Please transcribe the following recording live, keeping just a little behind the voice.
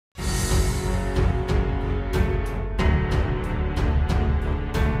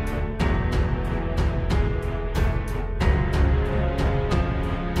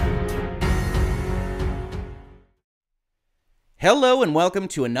Hello and welcome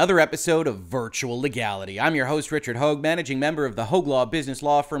to another episode of Virtual Legality. I'm your host, Richard Hogue, managing member of the Hogue Law business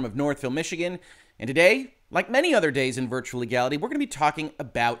law firm of Northville, Michigan. And today, like many other days in Virtual Legality, we're going to be talking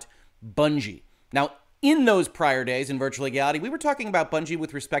about Bungie. Now, in those prior days in Virtual Legality, we were talking about Bungie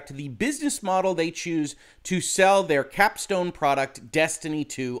with respect to the business model they choose to sell their capstone product, Destiny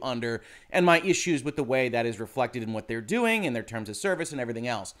 2, under, and my issues with the way that is reflected in what they're doing and their terms of service and everything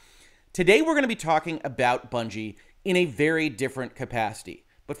else. Today, we're going to be talking about Bungie in a very different capacity.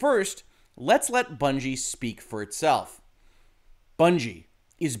 But first, let's let Bungie speak for itself. Bungie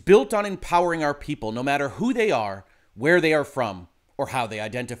is built on empowering our people, no matter who they are, where they are from, or how they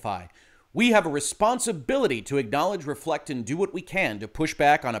identify. We have a responsibility to acknowledge, reflect, and do what we can to push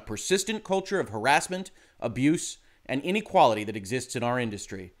back on a persistent culture of harassment, abuse, and inequality that exists in our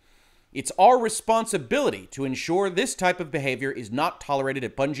industry. It's our responsibility to ensure this type of behavior is not tolerated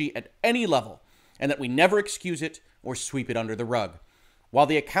at Bungie at any level, and that we never excuse it or sweep it under the rug. While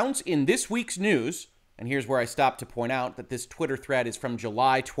the accounts in this week's news, and here's where I stop to point out that this Twitter thread is from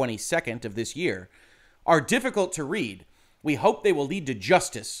July 22nd of this year, are difficult to read, we hope they will lead to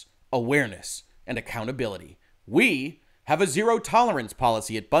justice, awareness, and accountability. We have a zero-tolerance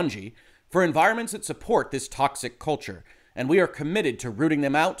policy at Bungie for environments that support this toxic culture, and we are committed to rooting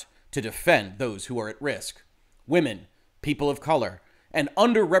them out to defend those who are at risk. Women, people of color, and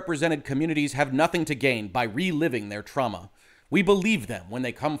underrepresented communities have nothing to gain by reliving their trauma. We believe them when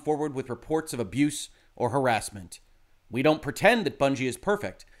they come forward with reports of abuse or harassment. We don't pretend that Bungie is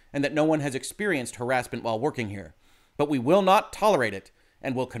perfect and that no one has experienced harassment while working here, but we will not tolerate it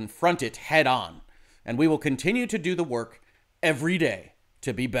and will confront it head on, and we will continue to do the work every day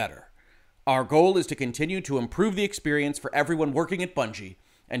to be better. Our goal is to continue to improve the experience for everyone working at Bungie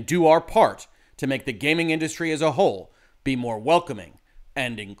and do our part to make the gaming industry as a whole be more welcoming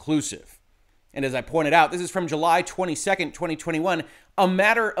and inclusive. And as I pointed out, this is from July 22nd, 2021, a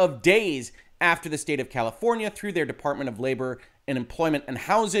matter of days after the state of California, through their Department of Labor and Employment and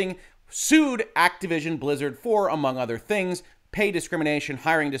Housing, sued Activision Blizzard for, among other things, pay discrimination,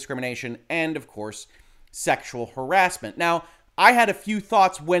 hiring discrimination, and, of course, sexual harassment. Now, I had a few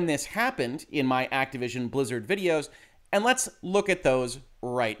thoughts when this happened in my Activision Blizzard videos, and let's look at those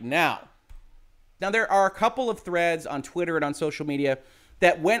right now. Now, there are a couple of threads on Twitter and on social media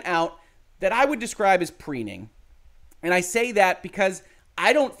that went out that I would describe as preening. And I say that because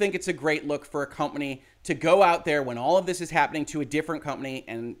I don't think it's a great look for a company to go out there when all of this is happening to a different company,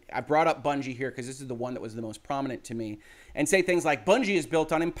 and I brought up Bungie here because this is the one that was the most prominent to me, and say things like, Bungie is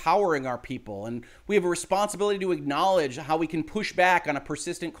built on empowering our people, and we have a responsibility to acknowledge how we can push back on a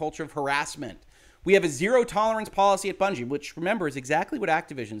persistent culture of harassment. We have a zero-tolerance policy at Bungie, which, remember, is exactly what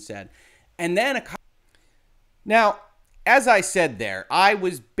Activision said. And then Now, as I said there, I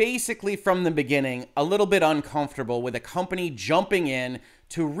was basically from the beginning a little bit uncomfortable with a company jumping in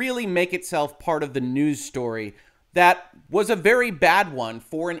to really make itself part of the news story that was a very bad one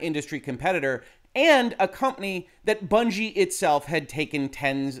for an industry competitor and a company that Bungie itself had taken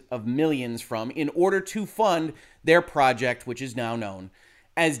tens of millions from in order to fund their project, which is now known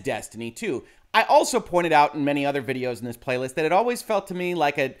as Destiny 2. I also pointed out in many other videos in this playlist that it always felt to me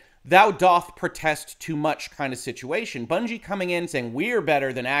like a thou doth protest too much kind of situation. Bungie coming in saying we're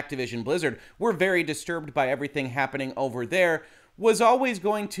better than Activision Blizzard, we're very disturbed by everything happening over there, was always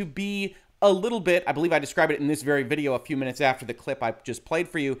going to be a little bit, I believe I described it in this very video a few minutes after the clip I just played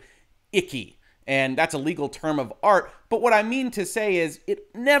for you, icky. And that's a legal term of art. But what I mean to say is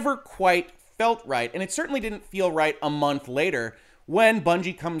it never quite felt right. And it certainly didn't feel right a month later when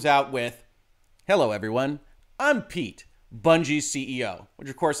Bungie comes out with, hello everyone, I'm Pete, Bungie's CEO, which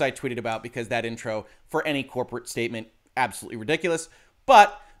of course I tweeted about because that intro for any corporate statement, absolutely ridiculous.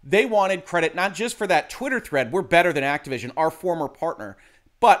 But they wanted credit not just for that Twitter thread, we're better than Activision, our former partner,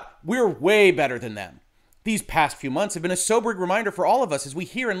 but we're way better than them. These past few months have been a sobering reminder for all of us as we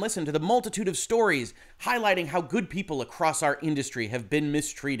hear and listen to the multitude of stories highlighting how good people across our industry have been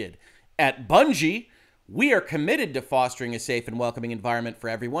mistreated. At Bungie, we are committed to fostering a safe and welcoming environment for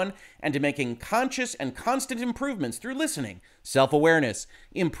everyone and to making conscious and constant improvements through listening, self-awareness,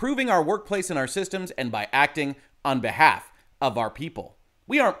 improving our workplace and our systems, and by acting on behalf of our people.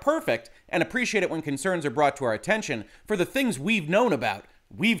 We aren't perfect and appreciate it when concerns are brought to our attention. For the things we've known about,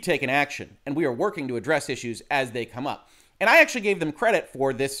 we've taken action, and we are working to address issues as they come up. And I actually gave them credit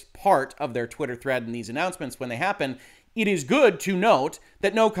for this part of their Twitter thread and these announcements when they happen. It is good to note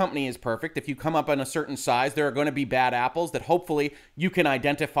that no company is perfect. If you come up on a certain size, there are going to be bad apples that hopefully you can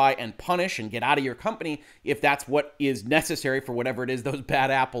identify and punish and get out of your company if that's what is necessary for whatever it is those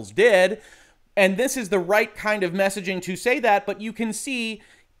bad apples did. And this is the right kind of messaging to say that, but you can see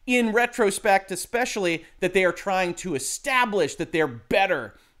in retrospect, especially that they are trying to establish that they're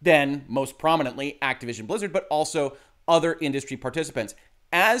better than, most prominently, Activision Blizzard, but also other industry participants.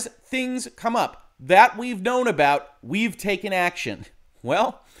 As things come up that we've known about, we've taken action.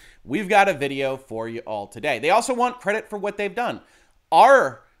 Well, we've got a video for you all today. They also want credit for what they've done.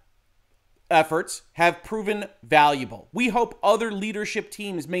 Our efforts have proven valuable. We hope other leadership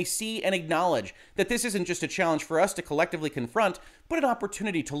teams may see and acknowledge that this isn't just a challenge for us to collectively confront, but an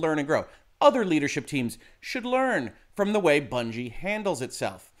opportunity to learn and grow. Other leadership teams should learn from the way Bungie handles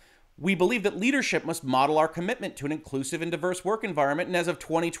itself. We believe that leadership must model our commitment to an inclusive and diverse work environment, and as of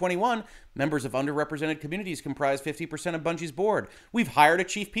 2021, members of underrepresented communities comprise 50% of Bungie's board. We've hired a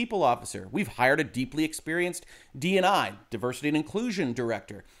chief people officer. We've hired a deeply experienced D&I, diversity and inclusion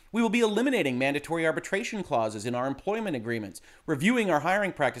director. We will be eliminating mandatory arbitration clauses in our employment agreements, reviewing our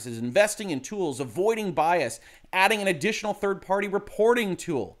hiring practices, investing in tools, avoiding bias, adding an additional third-party reporting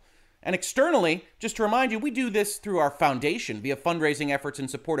tool. And externally, just to remind you, we do this through our foundation via fundraising efforts in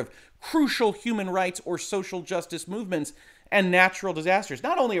support of crucial human rights or social justice movements and natural disasters.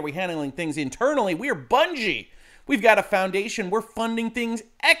 Not only are we handling things internally, we are Bungie. We've got a foundation. We're funding things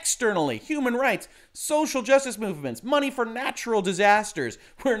externally. Human rights, social justice movements, money for natural disasters.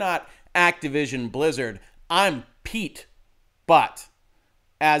 We're not Activision Blizzard. I'm Pete. But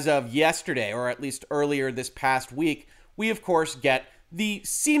as of yesterday, or at least earlier this past week, we of course get the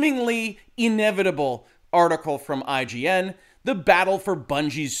seemingly inevitable article from IGN, The Battle for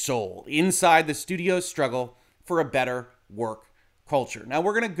Bungie's Soul, inside the studio's struggle for a better work culture. Now,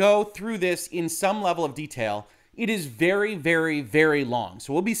 we're going to go through this in some level of detail. It is very, very, very long.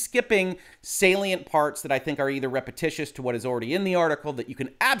 So we'll be skipping salient parts that I think are either repetitious to what is already in the article that you can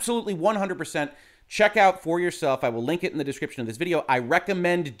absolutely 100% check out for yourself. I will link it in the description of this video. I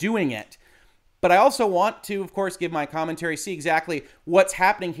recommend doing it. But I also want to, of course, give my commentary, see exactly what's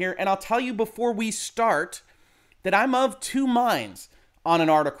happening here. And I'll tell you before we start that I'm of two minds on an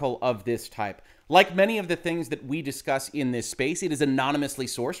article of this type. Like many of the things that we discuss in this space, it is anonymously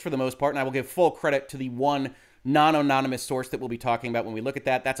sourced for the most part. And I will give full credit to the one non-anonymous source that we'll be talking about when we look at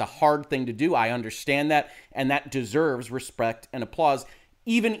that. That's a hard thing to do. I understand that. And that deserves respect and applause,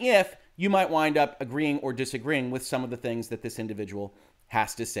 even if you might wind up agreeing or disagreeing with some of the things that this individual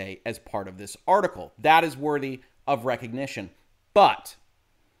has to say as part of this article. That is worthy of recognition. But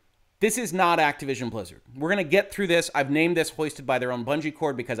this is not Activision Blizzard. We're going to get through this. I've named this Hoisted by their own Bungie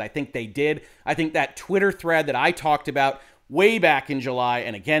cord because I think they did. I think that Twitter thread that I talked about way back in July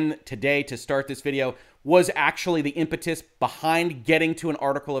and again today to start this video was actually the impetus behind getting to an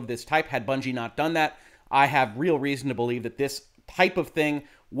article of this type. Had Bungie not done that, I have real reason to believe that this type of thing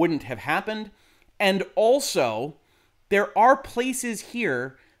wouldn't have happened. And also, there are places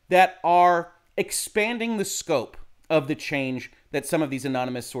here that are expanding the scope of the change that some of these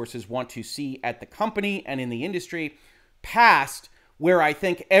anonymous sources want to see at the company and in the industry, past where I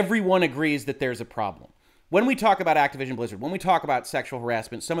think everyone agrees that there's a problem. When we talk about Activision Blizzard, when we talk about sexual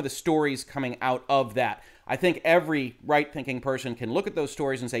harassment, some of the stories coming out of that, I think every right-thinking person can look at those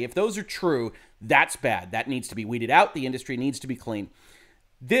stories and say, if those are true, that's bad. That needs to be weeded out. The industry needs to be clean.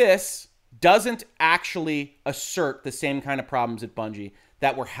 This doesn't actually assert the same kind of problems at Bungie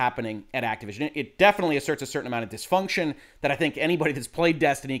that were happening at Activision. It definitely asserts a certain amount of dysfunction that I think anybody that's played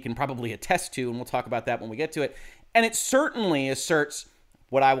Destiny can probably attest to, and we'll talk about that when we get to it. And it certainly asserts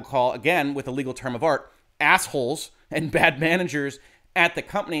what I will call, again, with a legal term of art, assholes and bad managers at the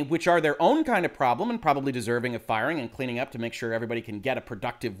company, which are their own kind of problem and probably deserving of firing and cleaning up to make sure everybody can get a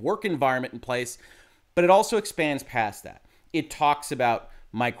productive work environment in place. But it also expands past that. It talks about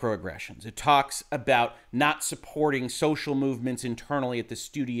microaggressions. It talks about not supporting social movements internally at the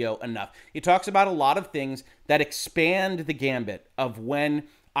studio enough. It talks about a lot of things that expand the gambit of when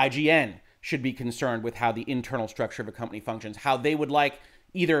IGN should be concerned with how the internal structure of a company functions, how they would like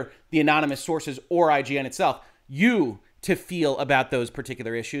either the anonymous sources or IGN itself, you to feel about those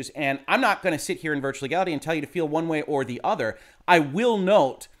particular issues. And I'm not going to sit here in Virtual Legality and tell you to feel one way or the other. I will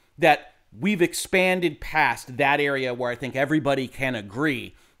note that we've expanded past that area where I think everybody can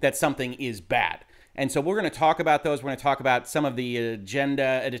agree that something is bad. And so we're going to talk about those. We're going to talk about some of the agenda,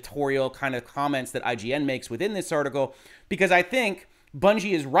 editorial kind of comments that IGN makes within this article, because I think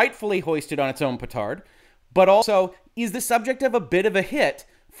Bungie is rightfully hoisted on its own petard, but also is the subject of a bit of a hit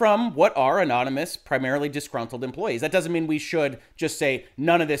from what are anonymous, primarily disgruntled employees. That doesn't mean we should just say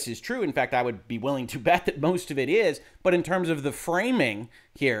none of this is true. In fact, I would be willing to bet that most of it is. But in terms of the framing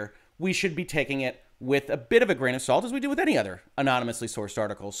here, we should be taking it with a bit of a grain of salt, as we do with any other anonymously sourced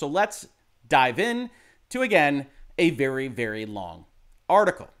article. So let's dive in to, again, a very, very long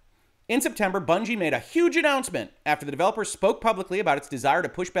article. In September, Bungie made a huge announcement after the developer spoke publicly about its desire to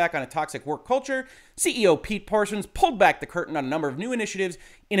push back on a toxic work culture. CEO Pete Parsons pulled back the curtain on a number of new initiatives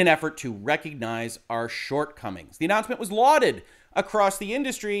in an effort to recognize our shortcomings. The announcement was lauded across the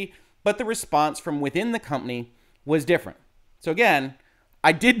industry, but the response from within the company was different. So again,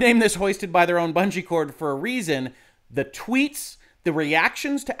 I did name this Hoisted by Their Own Bungie Cord for a reason. The tweets, the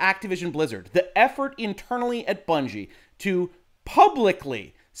reactions to Activision Blizzard, the effort internally at Bungie to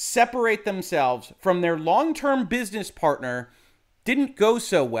publicly separate themselves from their long-term business partner didn't go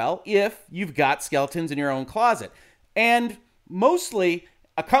so well if you've got skeletons in your own closet. And mostly,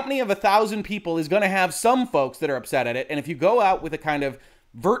 a company of 1,000 people is going to have some folks that are upset at it. And if you go out with a kind of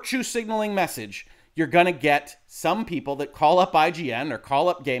virtue signaling message, you're going to get some people that call up IGN or call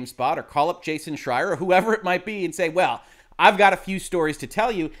up GameSpot or call up Jason Schreier or whoever it might be and say, well, I've got a few stories to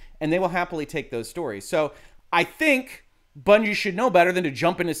tell you, and they will happily take those stories. So I think Bungie should know better than to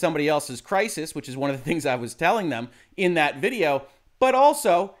jump into somebody else's crisis, which is one of the things I was telling them in that video. But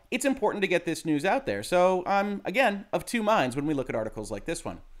also, it's important to get this news out there. So I'm, again, of two minds when we look at articles like this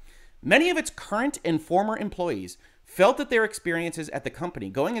one. Many of its current and former employees felt that their experiences at the company,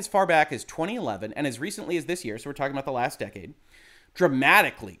 going as far back as 2011 and as recently as this year, so we're talking about the last decade,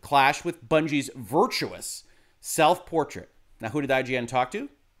 dramatically clashed with Bungie's virtuous self-portrait. Now, who did IGN talk to?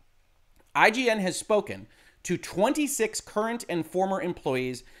 IGN has spoken to 26 current and former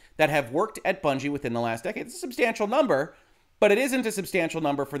employees that have worked at Bungie within the last decade. It's a substantial number, but it isn't a substantial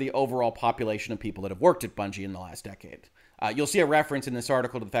number for the overall population of people that have worked at Bungie in the last decade. You'll see a reference in this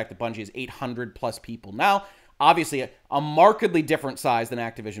article to the fact that Bungie is 800 plus people now. Obviously, a markedly different size than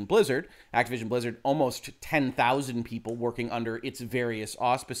Activision Blizzard. Activision Blizzard, almost 10,000 people working under its various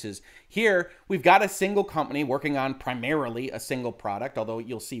auspices. Here, we've got a single company working on primarily a single product, although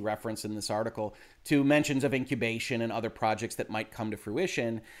you'll see reference in this article to mentions of incubation and other projects that might come to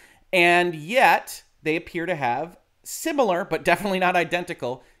fruition. And yet, they appear to have similar, but definitely not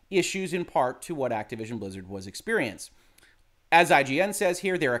identical, issues in part to what Activision Blizzard was experiencing. As IGN says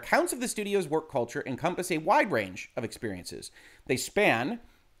here, their accounts of the studio's work culture encompass a wide range of experiences. They span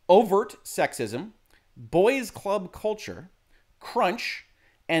overt sexism, boys club culture, crunch,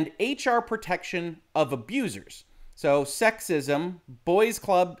 and HR protection of abusers. So sexism, boys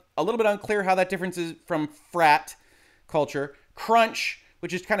club, a little bit unclear how that differences from frat culture. Crunch,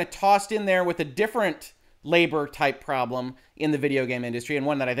 which is kind of tossed in there with a different labor type problem in the video game industry, and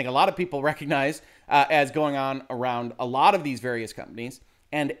one that I think a lot of people recognize as going on around a lot of these various companies,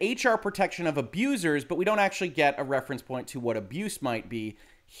 and HR protection of abusers, but we don't actually get a reference point to what abuse might be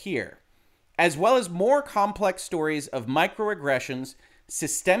here, as well as more complex stories of microaggressions,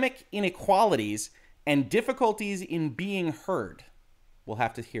 systemic inequalities, and difficulties in being heard. We'll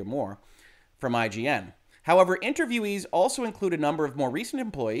have to hear more from IGN. However, interviewees also include a number of more recent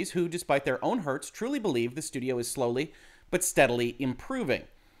employees who, despite their own hurts, truly believe the studio is slowly but steadily improving.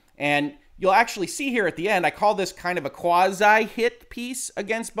 And you'll actually see here at the end, I call this kind of a quasi-hit piece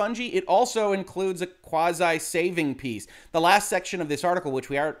against Bungie. It also includes a quasi-saving piece. The last section of this article, which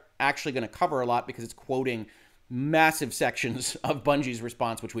we aren't actually going to cover a lot because it's quoting massive sections of Bungie's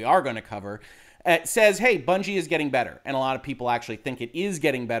response, which we are going to cover, it says, hey, Bungie is getting better. And a lot of people actually think it is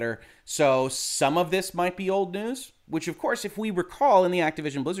getting better. So some of this might be old news, which, of course, if we recall in the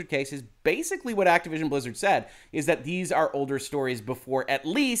Activision Blizzard case, is basically what Activision Blizzard said, is that these are older stories before at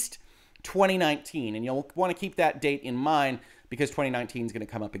least 2019. And you'll want to keep that date in mind because 2019 is going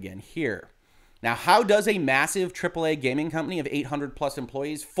to come up again here. Now, how does a massive AAA gaming company of 800 plus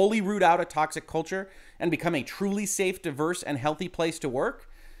employees fully root out a toxic culture and become a truly safe, diverse, and healthy place to work?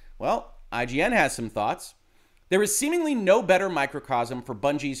 Well, IGN has some thoughts. There is seemingly no better microcosm for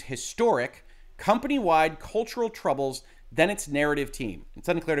Bungie's historic, company-wide cultural troubles than its narrative team. It's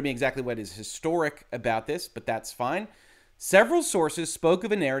unclear to me exactly what is historic about this, but that's fine. Several sources spoke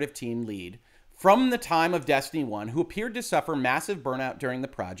of a narrative team lead from the time of Destiny 1 who appeared to suffer massive burnout during the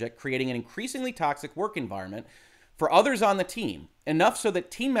project, creating an increasingly toxic work environment for others on the team, enough so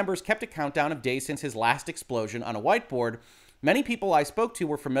that team members kept a countdown of days since his last explosion on a whiteboard. Many people I spoke to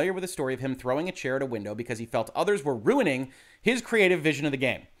were familiar with the story of him throwing a chair at a window because he felt others were ruining his creative vision of the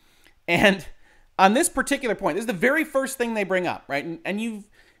game. And on this particular point, this is the very first thing they bring up, right? And you've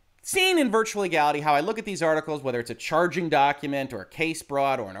seen in Virtual Legality how I look at these articles, whether it's a charging document or a case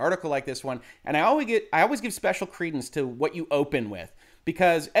brought or an article like this one, and I always give special credence to what you open with,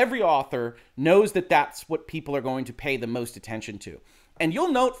 because every author knows that that's what people are going to pay the most attention to. And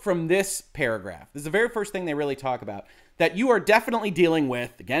you'll note from this paragraph, this is the very first thing they really talk about, that you are definitely dealing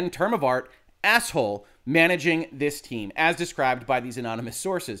with, again, term of art, asshole managing this team, as described by these anonymous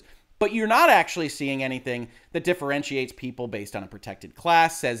sources. but you're not actually seeing anything that differentiates people based on a protected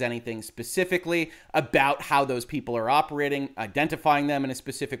class, says anything specifically about how those people are operating, identifying them in a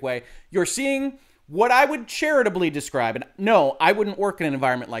specific way. You're seeing what I would charitably describe, and no, I wouldn't work in an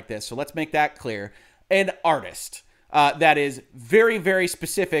environment like this, so let's make that clear, an artist. That is very, very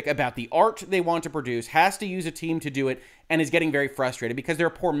specific about the art they want to produce, has to use a team to do it, and is getting very frustrated because they're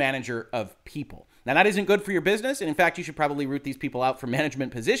a poor manager of people. Now, that isn't good for your business, and in fact, you should probably root these people out from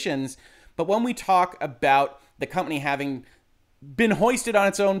management positions. But when we talk about the company having been hoisted on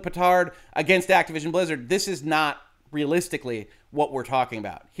its own petard against Activision Blizzard, this is not realistically what we're talking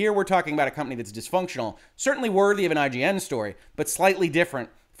about. Here, we're talking about a company that's dysfunctional, certainly worthy of an IGN story, but slightly different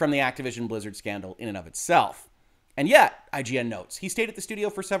from the Activision Blizzard scandal in and of itself. And yet, IGN notes, he stayed at the studio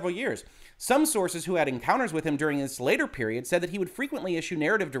for several years. Some sources who had encounters with him during this later period said that he would frequently issue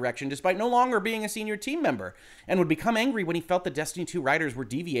narrative direction despite no longer being a senior team member, and would become angry when he felt the Destiny 2 writers were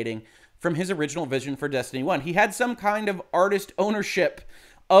deviating from his original vision for Destiny 1. He had some kind of artist ownership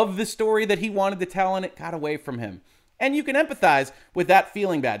of the story that he wanted to tell, and it got away from him. And you can empathize with that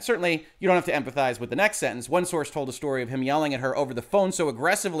feeling bad. Certainly, you don't have to empathize with the next sentence. One source told a story of him yelling at her over the phone so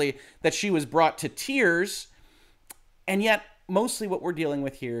aggressively that she was brought to tears. And yet, mostly what we're dealing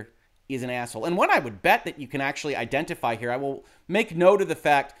with here is an asshole. And what I would bet that you can actually identify here, I will make note of the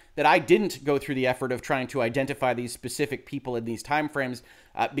fact that I didn't go through the effort of trying to identify these specific people in these time frames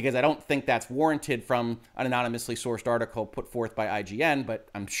because I don't think that's warranted from an anonymously sourced article put forth by IGN, but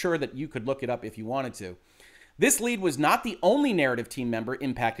I'm sure that you could look it up if you wanted to. This lead was not the only narrative team member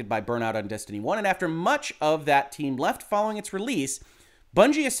impacted by burnout on Destiny 1, and after much of that team left following its release,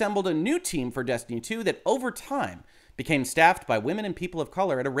 Bungie assembled a new team for Destiny 2 that over time became staffed by women and people of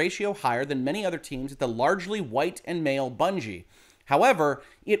color at a ratio higher than many other teams at the largely white and male Bungie. However,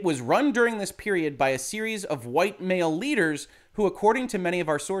 it was run during this period by a series of white male leaders who, according to many of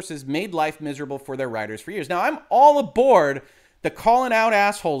our sources, made life miserable for their writers for years. Now, I'm all aboard the calling out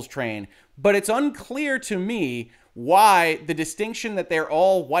assholes train, but it's unclear to me why the distinction that they're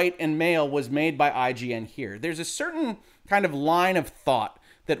all white and male was made by IGN here. There's a certain kind of line of thought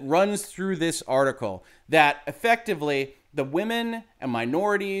that runs through this article that effectively the women and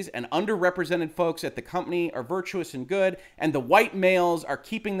minorities and underrepresented folks at the company are virtuous and good, and the white males are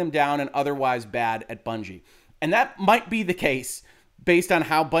keeping them down and otherwise bad at Bungie. And that might be the case based on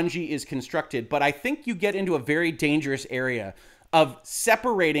how Bungie is constructed, but I think you get into a very dangerous area of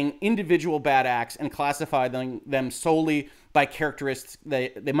separating individual bad acts and classifying them solely by characteristics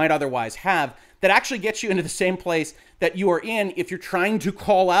they might otherwise have that actually gets you into the same place that you are in if you're trying to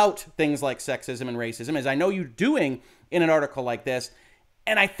call out things like sexism and racism, as I know you're doing in an article like this,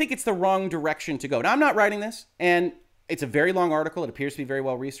 and I think it's the wrong direction to go. Now, I'm not writing this, and it's a very long article. It appears to be very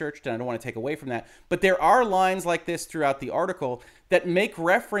well researched, and I don't want to take away from that, but there are lines like this throughout the article that make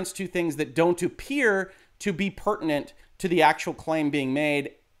reference to things that don't appear to be pertinent to the actual claim being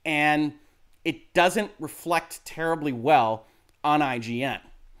made, and it doesn't reflect terribly well on IGN.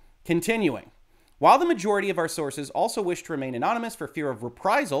 Continuing. While the majority of our sources also wish to remain anonymous for fear of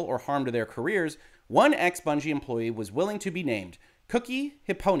reprisal or harm to their careers, one ex-Bungie employee was willing to be named, Cookie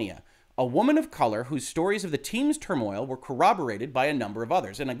Hipponia, a woman of color whose stories of the team's turmoil were corroborated by a number of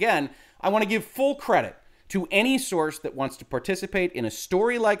others. And again, I want to give full credit to any source that wants to participate in a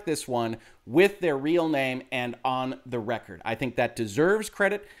story like this one with their real name and on the record. I think that deserves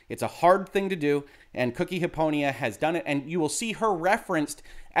credit. It's a hard thing to do, and Cookie Hipponia has done it, and you will see her referenced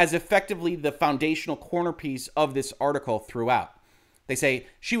as effectively the foundational corner piece of this article throughout. They say,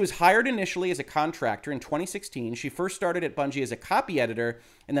 she was hired initially as a contractor in 2016. She first started at Bungie as a copy editor,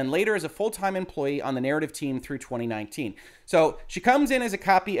 and then later as a full-time employee on the narrative team through 2019. So she comes in as a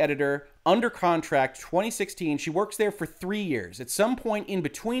copy editor under contract 2016. She works there for 3 years. At some point in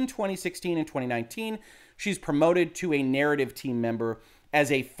between 2016 and 2019, she's promoted to a narrative team member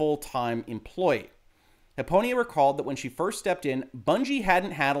as a full-time employee. Hipponia recalled that when she first stepped in, Bungie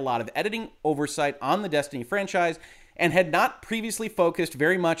hadn't had a lot of editing oversight on the Destiny franchise and had not previously focused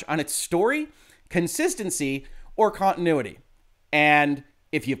very much on its story, consistency, or continuity. And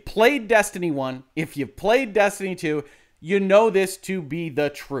if you've played Destiny 1, if you've played Destiny 2, you know this to be the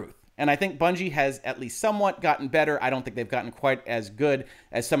truth. And I think Bungie has at least somewhat gotten better. I don't think they've gotten quite as good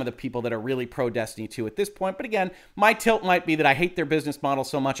as some of the people that are really pro Destiny 2 at this point. But again, my tilt might be that I hate their business model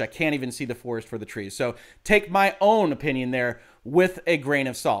so much I can't even see the forest for the trees. So take my own opinion there with a grain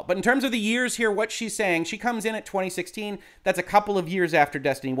of salt. But in terms of the years here, what she's saying, she comes in at 2016. That's a couple of years after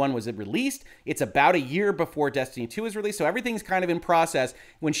Destiny 1 was released. It's about a year before Destiny 2 is released, so everything's kind of in process.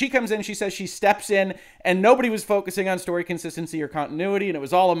 When she comes in, she says she steps in and nobody was focusing on story consistency or continuity and it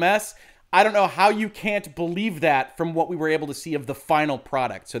was all a mess. I don't know how you can't believe that from what we were able to see of the final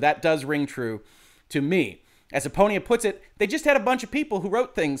product. So that does ring true to me. As Eponia puts it, they just had a bunch of people who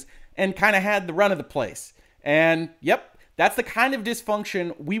wrote things and kind of had the run of the place. And yep, that's the kind of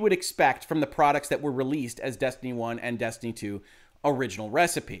dysfunction we would expect from the products that were released as Destiny 1 and Destiny 2 original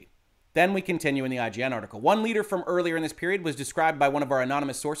recipe. Then we continue in the IGN article. One leader from earlier in this period was described by one of our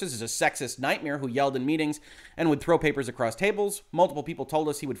anonymous sources as a sexist nightmare who yelled in meetings and would throw papers across tables. Multiple people told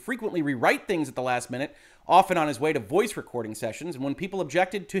us he would frequently rewrite things at the last minute, often on his way to voice recording sessions. And when people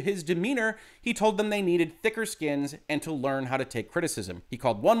objected to his demeanor, he told them they needed thicker skins and to learn how to take criticism. He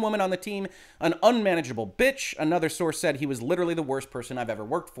called one woman on the team an unmanageable bitch. Another source said he was literally the worst person I've ever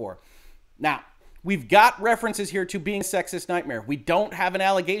worked for. Now, we've got references here to being a sexist nightmare. We don't have an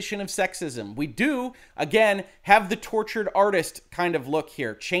allegation of sexism. We do, again, have the tortured artist kind of look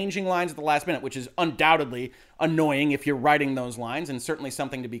here, changing lines at the last minute, which is undoubtedly annoying if you're writing those lines and certainly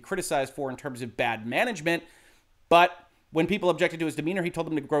something to be criticized for in terms of bad management. But when people objected to his demeanor, he told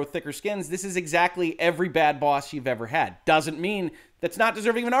them to grow thicker skins. This is exactly every bad boss you've ever had. Doesn't mean that's not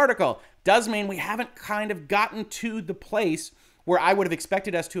deserving of an article. Does mean we haven't kind of gotten to the place where I would have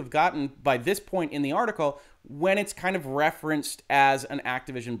expected us to have gotten by this point in the article when it's kind of referenced as an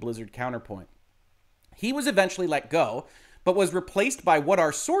Activision Blizzard counterpoint. He was eventually let go, but was replaced by what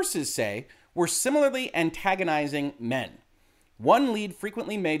our sources say were similarly antagonizing men. One lead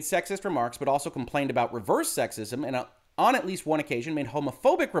frequently made sexist remarks, but also complained about reverse sexism, and on at least one occasion made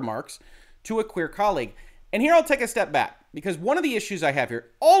homophobic remarks to a queer colleague. And here I'll take a step back, because one of the issues I have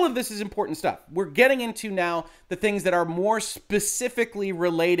here, all of this is important stuff. We're getting into now the things that are more specifically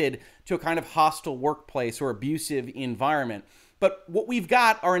related to a kind of hostile workplace or abusive environment. But what we've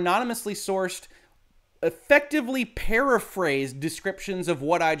got are anonymously sourced, effectively paraphrased descriptions of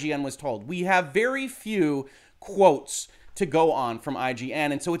what IGN was told. We have very few quotes to go on from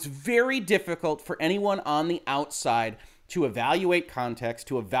IGN, and so it's very difficult for anyone on the outside to evaluate context,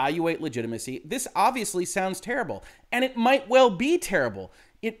 to evaluate legitimacy. This obviously sounds terrible, and it might well be terrible.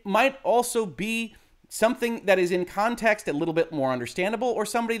 It might also be something that is in context a little bit more understandable, or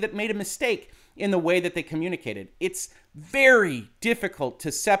somebody that made a mistake in the way that they communicated. It's very difficult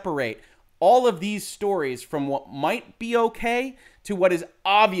to separate all of these stories from what might be okay to what is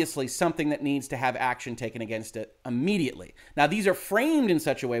obviously something that needs to have action taken against it immediately. Now, these are framed in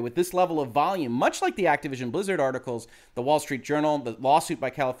such a way with this level of volume, much like the Activision Blizzard articles, the Wall Street Journal, the lawsuit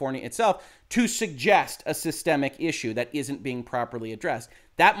by California itself, to suggest a systemic issue that isn't being properly addressed.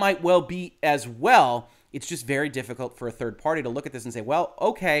 That might well be as well. It's just very difficult for a third party to look at this and say, well,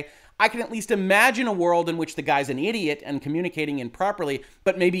 okay, I can at least imagine a world in which the guy's an idiot and communicating improperly,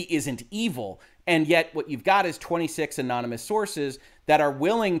 but maybe isn't evil. And yet what you've got is 26 anonymous sources that are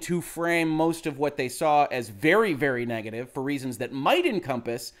willing to frame most of what they saw as very, very negative for reasons that might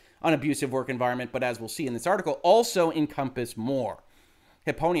encompass an abusive work environment, but as we'll see in this article, also encompass more.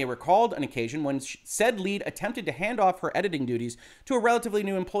 Eponia recalled an occasion when said lead attempted to hand off her editing duties to a relatively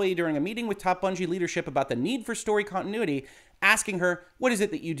new employee during a meeting with top Bungie leadership about the need for story continuity, asking her, "What is it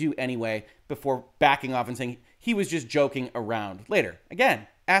that you do anyway?" before backing off and saying he was just joking around. Later, again,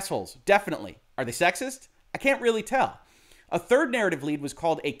 assholes, definitely. Are they sexist? I can't really tell. A third narrative lead was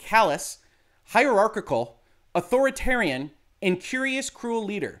called a callous, hierarchical, authoritarian, and curious, cruel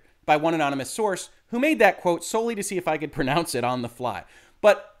leader by one anonymous source who made that quote solely to see if I could pronounce it on the fly.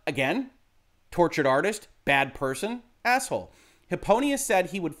 But again, tortured artist, bad person, asshole. Eponia said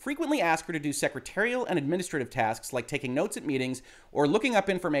he would frequently ask her to do secretarial and administrative tasks like taking notes at meetings or looking up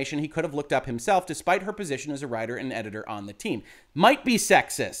information he could have looked up himself despite her position as a writer and editor on the team. Might be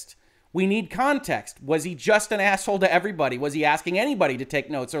sexist. We need context. Was he just an asshole to everybody? Was he asking anybody to take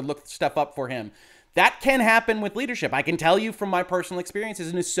notes or look stuff up for him? That can happen with leadership. I can tell you from my personal experience as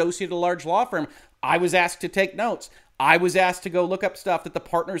an associate at a large law firm, I was asked to take notes. I was asked to go look up stuff that the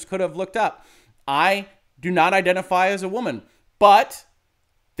partners could have looked up. I do not identify as a woman, but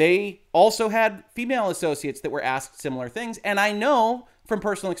they also had female associates that were asked similar things. And I know from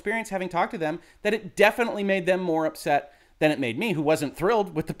personal experience, having talked to them, that it definitely made them more upset than it made me, who wasn't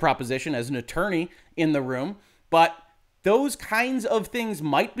thrilled with the proposition as an attorney in the room. But those kinds of things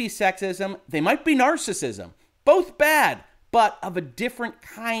might be sexism. They might be narcissism. Both bad, but of a different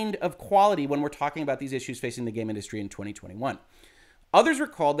kind of quality when we're talking about these issues facing the game industry in 2021. Others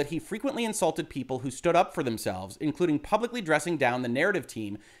recalled that he frequently insulted people who stood up for themselves, including publicly dressing down the narrative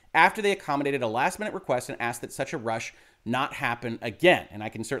team after they accommodated a last-minute request and asked that such a rush not happen again. And I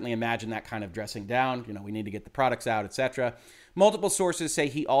can certainly imagine that kind of dressing down. You know, we need to get the products out, etc. Multiple sources say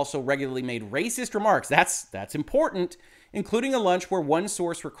he also regularly made racist remarks. That's important, including a lunch where one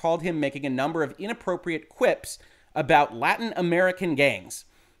source recalled him making a number of inappropriate quips about Latin American gangs.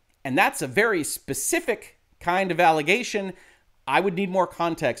 And that's a very specific kind of allegation. I would need more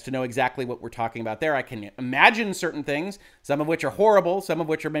context to know exactly what we're talking about there. I can imagine certain things, some of which are horrible, some of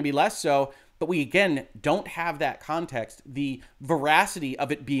which are maybe less so, but we, again, don't have that context. The veracity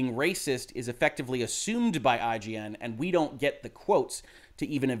of it being racist is effectively assumed by IGN, and we don't get the quotes to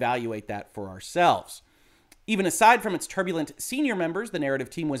even evaluate that for ourselves. Even aside from its turbulent senior members, the narrative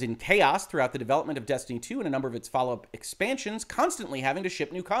team was in chaos throughout the development of Destiny 2 and a number of its follow-up expansions, constantly having to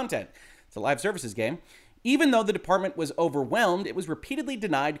ship new content. It's a live services game. Even though the department was overwhelmed, it was repeatedly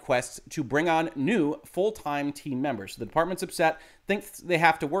denied quests to bring on new full-time team members. So the department's upset, thinks they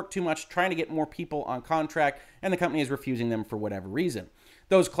have to work too much, trying to get more people on contract, and the company is refusing them for whatever reason.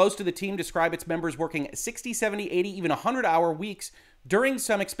 Those close to the team describe its members working 60, 70, 80, even 100-hour weeks during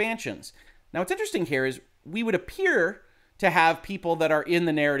some expansions. Now, what's interesting here is we would appear to have people that are in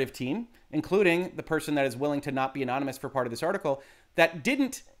the narrative team, including the person that is willing to not be anonymous for part of this article, that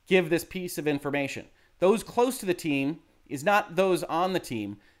didn't give this piece of information. Those close to the team is not those on the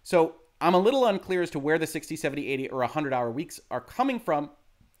team. So I'm a little unclear as to where the 60, 70, 80, or 100-hour weeks are coming from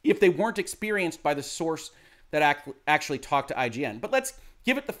if they weren't experienced by the source that actually talked to IGN. But let's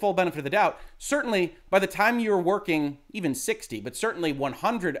give it the full benefit of the doubt. Certainly, by the time you're working even 60, but certainly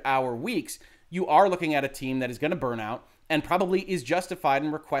 100-hour weeks, you are looking at a team that is going to burn out and probably is justified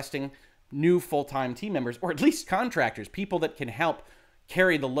in requesting new full-time team members, or at least contractors, people that can help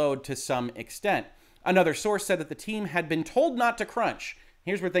carry the load to some extent. Another source said that the team had been told not to crunch.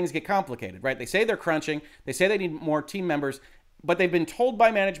 Here's where things get complicated, right? They say they're crunching, they say they need more team members, but they've been told by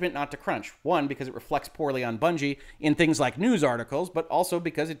management not to crunch. One, because it reflects poorly on Bungie in things like news articles, but also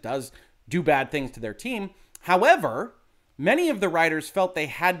because it does do bad things to their team. However, many of the writers felt they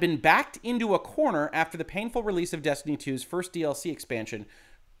had been backed into a corner after the painful release of Destiny 2's first DLC expansion,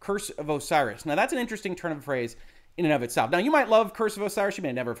 Curse of Osiris. Now, that's an interesting turn of phrase in and of itself. Now, you might love Curse of Osiris. You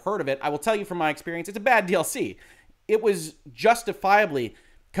may never have heard of it. I will tell you from my experience, it's a bad DLC. It was justifiably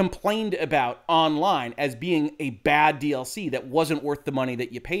complained about online as being a bad DLC that wasn't worth the money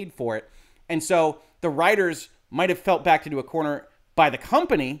that you paid for it. And so the writers might have felt backed into a corner by the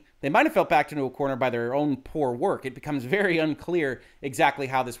company. They might have felt backed into a corner by their own poor work. It becomes very unclear exactly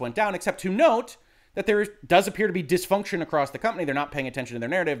how this went down, except to note that there does appear to be dysfunction across the company. They're not paying attention to their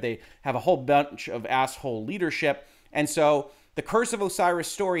narrative. They have a whole bunch of asshole leadership. And so the Curse of Osiris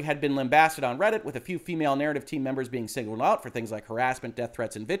story had been lambasted on Reddit, with a few female narrative team members being singled out for things like harassment, death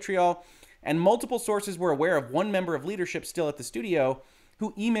threats, and vitriol. And multiple sources were aware of one member of leadership still at the studio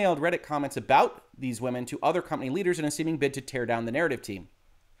who emailed Reddit comments about these women to other company leaders in a seeming bid to tear down the narrative team.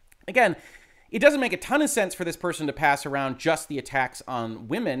 Again, it doesn't make a ton of sense for this person to pass around just the attacks on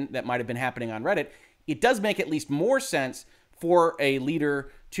women that might have been happening on Reddit. It does make at least more sense for a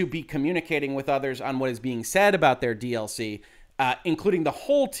leader to be communicating with others on what is being said about their DLC, including the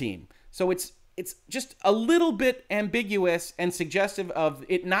whole team. So it's just a little bit ambiguous and suggestive of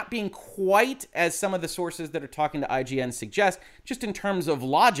it not being quite as some of the sources that are talking to IGN suggest, just in terms of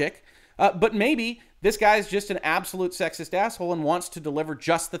logic. But maybe this guy's just an absolute sexist asshole and wants to deliver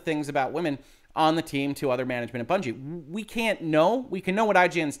just the things about women on the team to other management at Bungie. We can't know. We can know what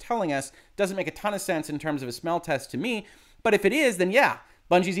IGN's telling us. Doesn't make a ton of sense in terms of a smell test to me. But if it is, then yeah,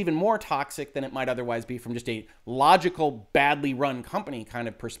 Bungie's even more toxic than it might otherwise be from just a logical, badly run company kind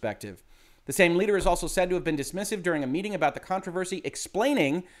of perspective. The same leader is also said to have been dismissive during a meeting about the controversy,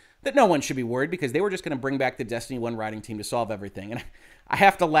 explaining that no one should be worried because they were just going to bring back the Destiny 1 writing team to solve everything. And I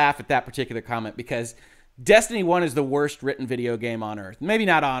have to laugh at that particular comment because Destiny 1 is the worst written video game on Earth. Maybe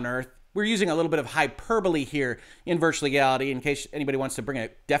not on Earth. We're using a little bit of hyperbole here in Virtual Legality in case anybody wants to bring a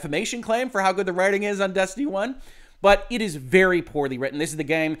defamation claim for how good the writing is on Destiny 1. But it is very poorly written. This is the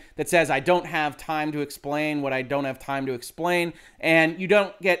game that says, I don't have time to explain what I don't have time to explain. And you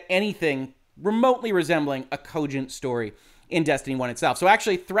don't get anything remotely resembling a cogent story in Destiny 1 itself. So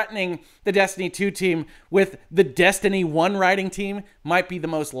actually threatening the Destiny 2 team with the Destiny 1 writing team might be the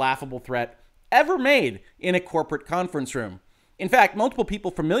most laughable threat ever made in a corporate conference room. In fact, multiple people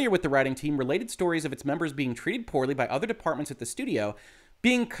familiar with the writing team related stories of its members being treated poorly by other departments at the studio,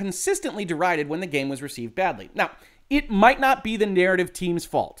 being consistently derided when the game was received badly. Now, it might not be the narrative team's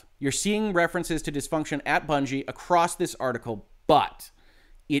fault. You're seeing references to dysfunction at Bungie across this article, but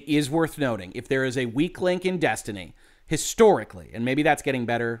it is worth noting, if there is a weak link in Destiny, historically, and maybe that's getting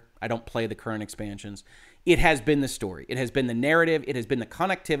better, I don't play the current expansions, it has been the story. It has been the narrative. It has been the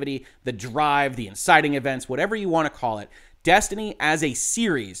connectivity, the drive, the inciting events, whatever you want to call it. Destiny as a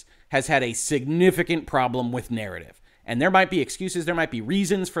series has had a significant problem with narrative. And there might be excuses, there might be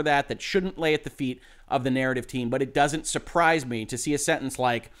reasons for that shouldn't lay at the feet of the narrative team, but it doesn't surprise me to see a sentence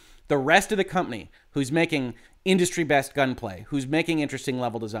like, the rest of the company who's making industry best gunplay, who's making interesting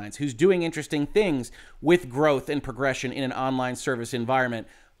level designs, who's doing interesting things with growth and progression in an online service environment,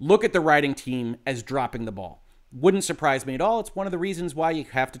 look at the writing team as dropping the ball. Wouldn't surprise me at all. It's one of the reasons why you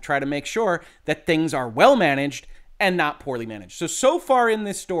have to try to make sure that things are well managed and not poorly managed. So far in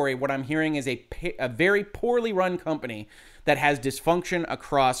this story, what I'm hearing is a very poorly run company that has dysfunction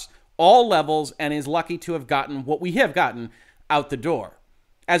across all levels and is lucky to have gotten what we have gotten out the door.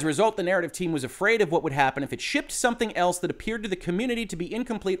 As a result, the narrative team was afraid of what would happen if it shipped something else that appeared to the community to be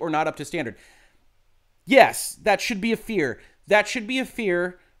incomplete or not up to standard. Yes, that should be a fear. That should be a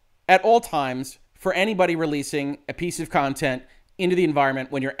fear at all times for anybody releasing a piece of content into the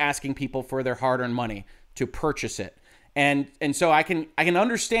environment when you're asking people for their hard-earned money to purchase it. And so I can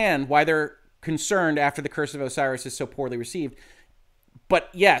understand why they're concerned after the Curse of Osiris is so poorly received. But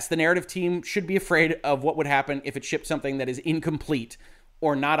yes, the narrative team should be afraid of what would happen if it shipped something that is incomplete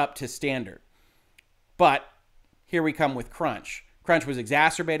or not up to standard. But here we come with crunch. Crunch was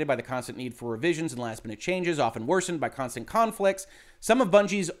exacerbated by the constant need for revisions and last-minute changes, often worsened by constant conflicts. Some of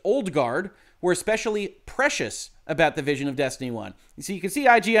Bungie's old guard were especially precious about the vision of Destiny 1. You can see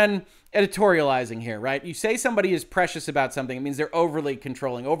IGN editorializing here, right? You say somebody is precious about something, it means they're overly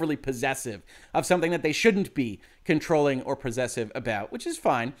controlling, overly possessive of something that they shouldn't be controlling or possessive about, which is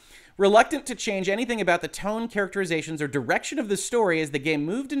fine. Reluctant to change anything about the tone, characterizations, or direction of the story as the game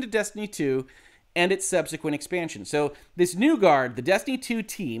moved into Destiny 2 and its subsequent expansion. So this new guard, the Destiny 2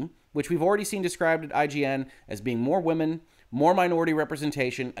 team, which we've already seen described at IGN as being more women, more minority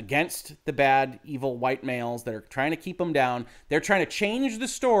representation against the bad, evil white males that are trying to keep them down. They're trying to change the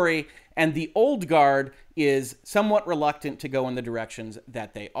story, and the old guard is somewhat reluctant to go in the directions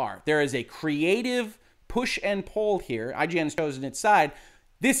that they are. There is a creative push and pull here. IGN's chosen its side.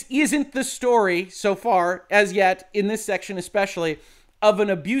 This isn't the story so far, as yet, in this section especially, of an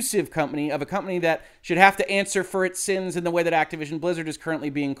abusive company, of a company that should have to answer for its sins in the way that Activision Blizzard is currently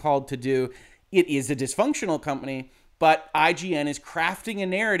being called to do. It is a dysfunctional company, but IGN is crafting a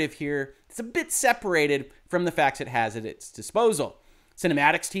narrative here that's a bit separated from the facts it has at its disposal.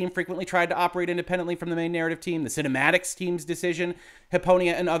 Cinematics team frequently tried to operate independently from the main narrative team. The Cinematics team's decision,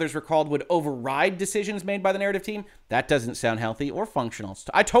 Hipponia and others recalled, would override decisions made by the narrative team. That doesn't sound healthy or functional.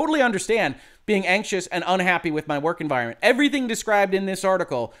 I totally understand being anxious and unhappy with my work environment. Everything described in this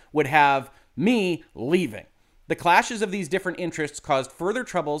article would have me leaving. The clashes of these different interests caused further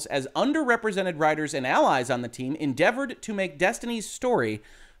troubles as underrepresented writers and allies on the team endeavored to make Destiny's story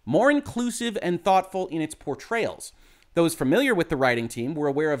more inclusive and thoughtful in its portrayals. Those familiar with the writing team were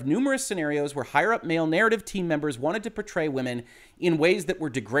aware of numerous scenarios where higher-up male narrative team members wanted to portray women in ways that were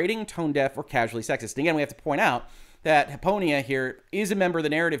degrading, tone-deaf, or casually sexist. And again, we have to point out that Hipponia here is a member of the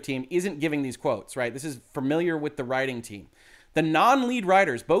narrative team, isn't giving these quotes, right? This is familiar with the writing team. The non-lead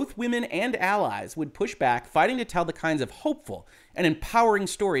writers, both women and allies, would push back, fighting to tell the kinds of hopeful and empowering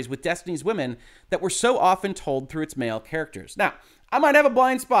stories with Destiny's women that were so often told through its male characters. Now, I might have a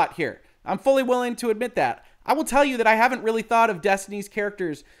blind spot here. I'm fully willing to admit that. I will tell you that I haven't really thought of Destiny's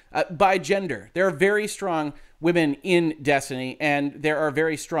characters by gender. There are very strong women in Destiny, and there are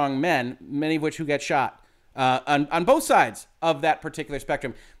very strong men, many of which who get shot on both sides of that particular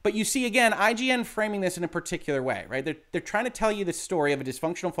spectrum. But you see, again, IGN framing this in a particular way, right? They're trying to tell you the story of a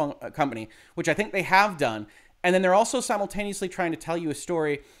dysfunctional company, which I think they have done. And then they're also simultaneously trying to tell you a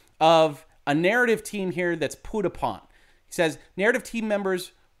story of a narrative team here that's put upon. He says, narrative team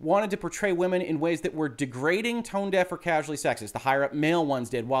members wanted to portray women in ways that were degrading, tone-deaf, or casually sexist. The higher-up male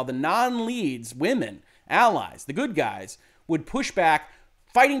ones did, while the non-leads, women, allies, the good guys, would push back,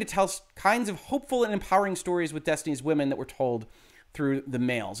 fighting to tell kinds of hopeful and empowering stories with Destiny's women that were told through the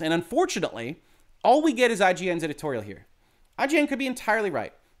males. And unfortunately, all we get is IGN's editorial here. IGN could be entirely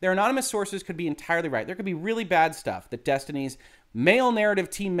right. Their anonymous sources could be entirely right. There could be really bad stuff that Destiny's male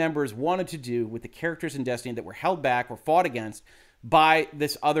narrative team members wanted to do with the characters in Destiny that were held back or fought against by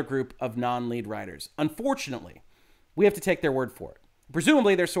this other group of non-lead writers. Unfortunately, we have to take their word for it.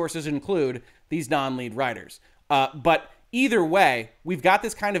 Presumably, their sources include these non-lead writers. But either way, we've got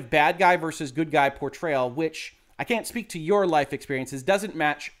this kind of bad guy versus good guy portrayal, which I can't speak to your life experiences, doesn't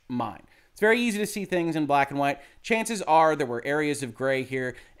match mine. It's very easy to see things in black and white. Chances are there were areas of gray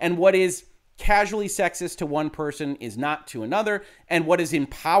here, and what is casually sexist to one person is not to another, and what is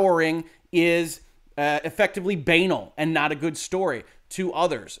empowering is effectively banal and not a good story to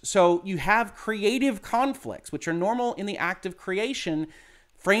others. So you have creative conflicts, which are normal in the act of creation,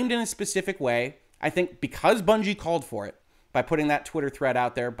 framed in a specific way. I think because Bungie called for it, by putting that Twitter thread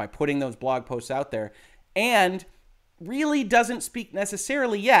out there, by putting those blog posts out there, and really doesn't speak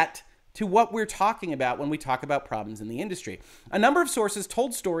necessarily yet to what we're talking about when we talk about problems in the industry. A number of sources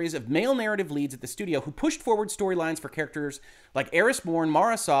told stories of male narrative leads at the studio who pushed forward storylines for characters like Eris Morn,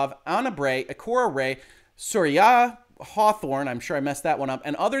 Mara Sov, Anna Bray, Ikora Ray, Surya Hawthorne, I'm sure I messed that one up,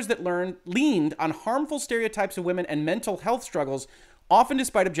 and others that leaned on harmful stereotypes of women and mental health struggles, often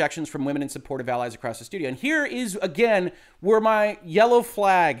despite objections from women and supportive allies across the studio. And here is, again, where my yellow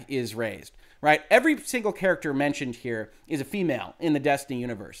flag is raised. Right? Every single character mentioned here is a female in the Destiny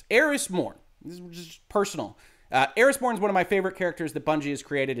universe. Eris Morn, this is just personal. Eris Morn is one of my favorite characters that Bungie has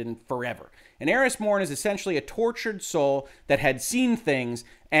created in forever. And Eris Morn is essentially a tortured soul that had seen things,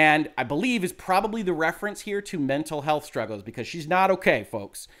 and I believe is probably the reference here to mental health struggles, because she's not okay,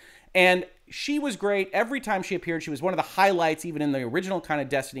 folks. And she was great. Every time she appeared, she was one of the highlights, even in the original kind of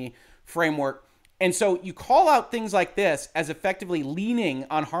Destiny framework. And so you call out things like this as effectively leaning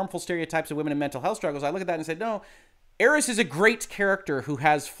on harmful stereotypes of women and mental health struggles. I look at that and say, no, Eris is a great character who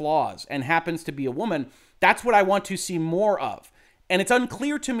has flaws and happens to be a woman. That's what I want to see more of. And it's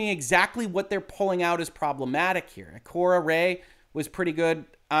unclear to me exactly what they're pulling out as problematic here. Ikora Ray was pretty good.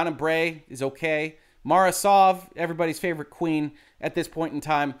 Anna Bray is okay. Mara Sov, everybody's favorite queen at this point in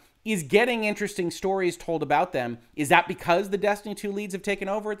time, is getting interesting stories told about them. Is that because the Destiny 2 leads have taken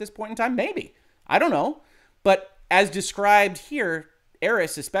over at this point in time? Maybe. I don't know. But as described here,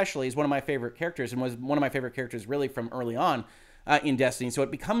 Eris especially is one of my favorite characters, and was one of my favorite characters really from early on in Destiny. So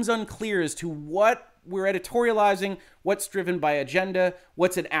it becomes unclear as to what we're editorializing, what's driven by agenda,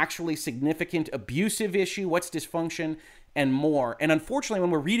 what's an actually significant abusive issue, what's dysfunction, and more. And unfortunately,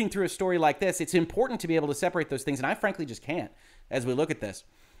 when we're reading through a story like this, it's important to be able to separate those things, and I frankly just can't as we look at this.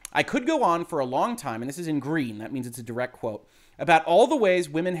 I could go on for a long time, and this is in green, that means it's a direct quote, about all the ways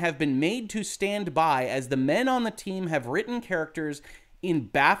women have been made to stand by as the men on the team have written characters in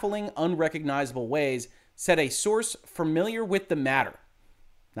baffling, unrecognizable ways, said a source familiar with the matter.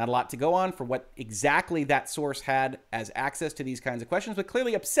 Not a lot to go on for what exactly that source had as access to these kinds of questions, but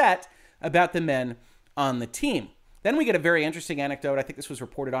clearly upset about the men on the team. Then we get a very interesting anecdote. I think this was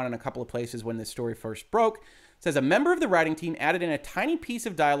reported on in a couple of places when this story first broke. It says a member of the writing team added in a tiny piece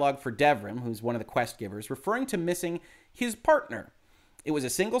of dialogue for Devrim, who's one of the quest givers, referring to missing his partner. It was a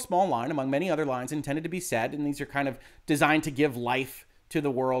single small line among many other lines intended to be said, and these are kind of designed to give life to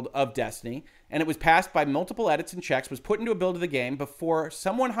the world of Destiny. And it was passed by multiple edits and checks, was put into a build of the game before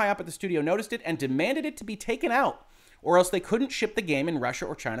someone high up at the studio noticed it and demanded it to be taken out, or else they couldn't ship the game in Russia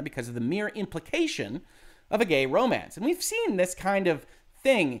or China because of the mere implication of a gay romance. And we've seen this kind of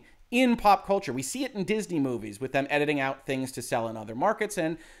thing in pop culture. We see it in Disney movies with them editing out things to sell in other markets,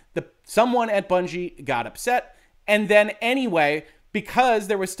 and someone at Bungie got upset. And then anyway, because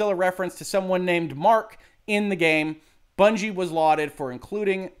there was still a reference to someone named Mark in the game, Bungie was lauded for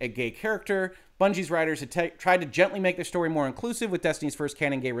including a gay character. Bungie's writers had tried to gently make their story more inclusive with Destiny's first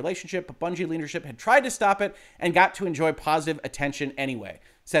canon gay relationship, but Bungie leadership had tried to stop it and got to enjoy positive attention anyway,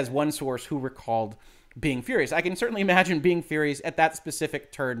 says one source who recalled being furious. I can certainly imagine being furious at that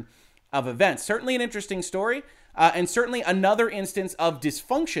specific turn of events. Certainly an interesting story, and certainly another instance of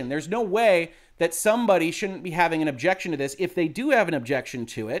dysfunction. There's no way that somebody shouldn't be having an objection to this if they do have an objection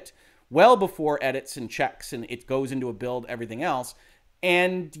to it well before edits and checks and it goes into a build, everything else.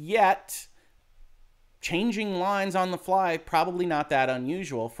 And yet, changing lines on the fly, probably not that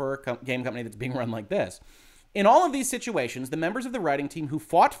unusual for a game company that's being run like this. In all of these situations, the members of the writing team who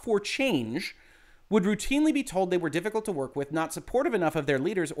fought for change would routinely be told they were difficult to work with, not supportive enough of their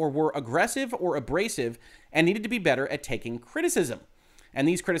leaders, or were aggressive or abrasive and needed to be better at taking criticism. And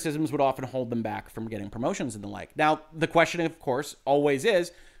these criticisms would often hold them back from getting promotions and the like. Now, the question, of course, always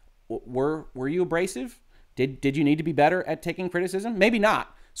is, were you abrasive? Did you need to be better at taking criticism? Maybe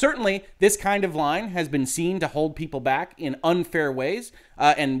not. Certainly, this kind of line has been seen to hold people back in unfair ways,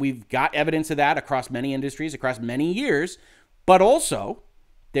 and we've got evidence of that across many industries, across many years. But also,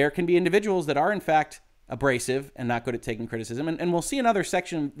 there can be individuals that are, in fact, abrasive and not good at taking criticism. And we'll see another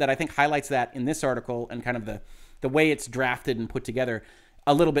section that I think highlights that in this article and kind of the way it's drafted and put together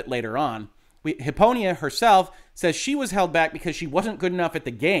a little bit later on. Hipponia herself says she was held back because she wasn't good enough at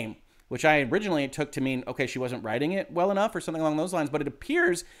the game, which I originally took to mean, okay, she wasn't writing it well enough or something along those lines, but it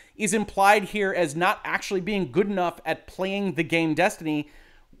appears is implied here as not actually being good enough at playing the game Destiny,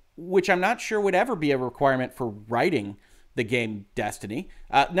 which I'm not sure would ever be a requirement for writing the game Destiny.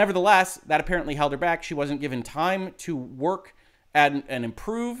 Nevertheless, that apparently held her back. She wasn't given time to work and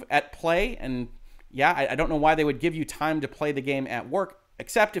improve at play. And yeah, I don't know why they would give you time to play the game at work,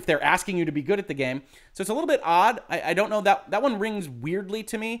 except if they're asking you to be good at the game. So it's a little bit odd. I don't know, that one rings weirdly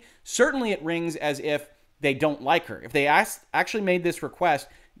to me. Certainly it rings as if they don't like her. If they actually made this request,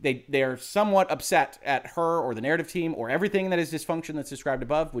 they're somewhat upset at her or the narrative team, or everything that is dysfunction that's described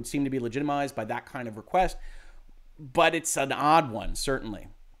above would seem to be legitimized by that kind of request. But it's an odd one, certainly.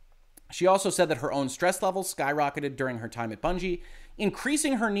 She also said that her own stress levels skyrocketed during her time at Bungie,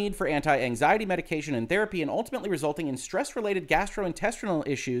 increasing her need for anti-anxiety medication and therapy, and ultimately resulting in stress-related gastrointestinal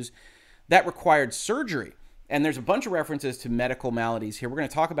issues that required surgery. And there's a bunch of references to medical maladies here. We're going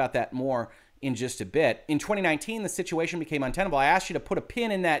to talk about that more in just a bit. In 2019, the situation became untenable. I asked you to put a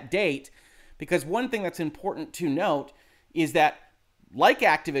pin in that date because one thing that's important to note is that, like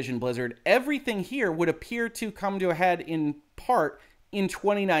Activision Blizzard, everything here would appear to come to a head in part in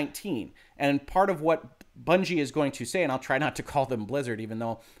 2019. And part of what Bungie is going to say, and I'll try not to call them Blizzard, even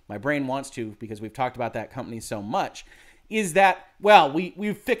though my brain wants to because we've talked about that company so much, is that, well,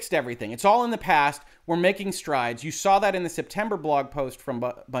 we've fixed everything. It's all in the past. We're making strides. You saw that in the September blog post from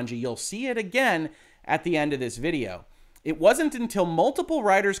Bungie. You'll see it again at the end of this video. It wasn't until multiple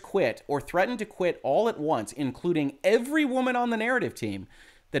writers quit or threatened to quit all at once, including every woman on the narrative team,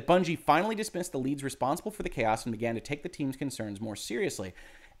 that Bungie finally dismissed the leads responsible for the chaos and began to take the team's concerns more seriously.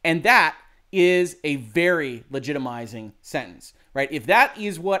 And that is a very legitimizing sentence, right? If that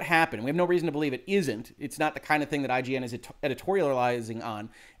is what happened, we have no reason to believe it isn't. It's not the kind of thing that IGN is editorializing on.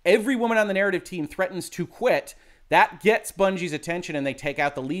 Every woman on the narrative team threatens to quit. That gets Bungie's attention, and they take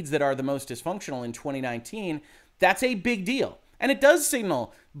out the leads that are the most dysfunctional in 2019. That's a big deal. And it does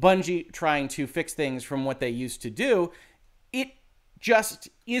signal Bungie trying to fix things from what they used to do. It just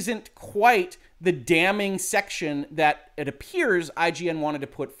isn't quite the damning section that it appears IGN wanted to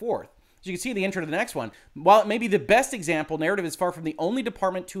put forth. As you can see in the intro to the next one, while it may be the best example, narrative is far from the only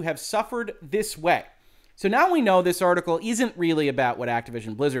department to have suffered this way. So now we know this article isn't really about what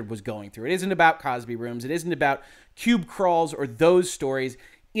Activision Blizzard was going through. It isn't about Cosby Rooms. It isn't about cube crawls or those stories.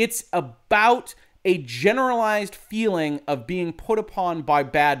 It's about a generalized feeling of being put upon by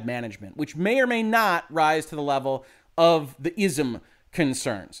bad management, which may or may not rise to the level of the ism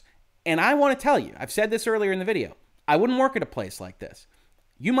concerns. And I want to tell you, I've said this earlier in the video, I wouldn't work at a place like this.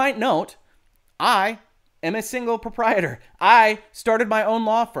 You might note, I am a single proprietor. I started my own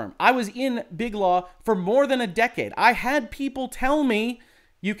law firm. I was in big law for more than a decade. I had people tell me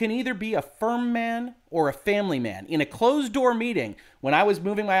you can either be a firm man or a family man in a closed door meeting when I was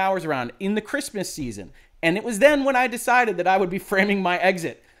moving my hours around in the Christmas season. And it was then when I decided that I would be framing my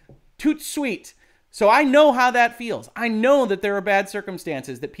exit. Toot sweet. So I know how that feels. I know that there are bad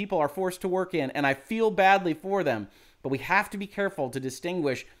circumstances that people are forced to work in, and I feel badly for them. But we have to be careful to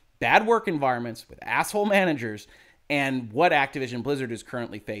distinguish bad work environments with asshole managers and what Activision Blizzard is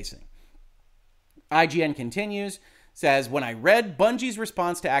currently facing. IGN continues, says, when I read Bungie's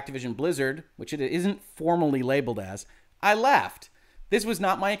response to Activision Blizzard, which it isn't formally labeled as, I laughed. This was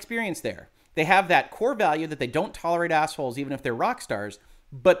not my experience there. They have that core value that they don't tolerate assholes even if they're rock stars,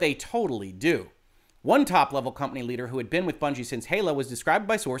 but they totally do. One top-level company leader who had been with Bungie since Halo was described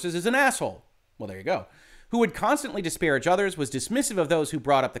by sources as an asshole. Well, there you go. Who would constantly disparage others, was dismissive of those who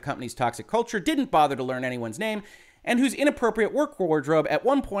brought up the company's toxic culture, didn't bother to learn anyone's name, and whose inappropriate work wardrobe at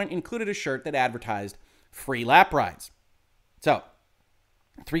one point included a shirt that advertised free lap rides. So,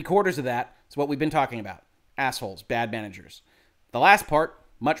 3/4 of that is what we've been talking about. Assholes, bad managers. The last part,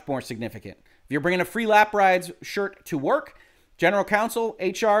 much more significant. If you're bringing a free lap rides shirt to work, General Counsel,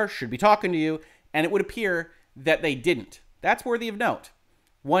 HR should be talking to you, and it would appear that they didn't. That's worthy of note.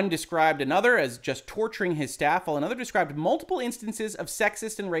 One described another as just torturing his staff, while another described multiple instances of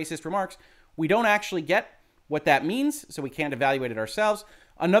sexist and racist remarks. We don't actually get what that means, so we can't evaluate it ourselves.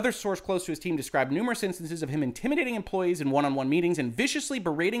 Another source close to his team described numerous instances of him intimidating employees in one-on-one meetings and viciously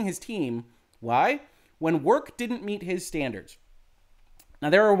berating his team. Why? When work didn't meet his standards.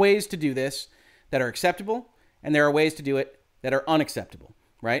 Now, there are ways to do this that are acceptable, and there are ways to do it that are unacceptable,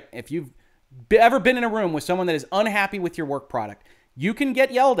 right? If you've ever been in a room with someone that is unhappy with your work product, you can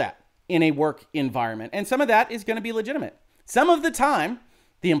get yelled at in a work environment, and some of that is going to be legitimate. Some of the time,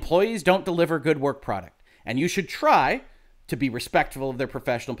 the employees don't deliver good work product, and you should try to be respectful of their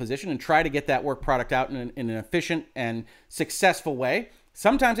professional position and try to get that work product out in an efficient and successful way.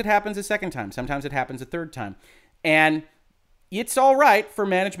 Sometimes it happens a second time. Sometimes it happens a third time. And it's all right for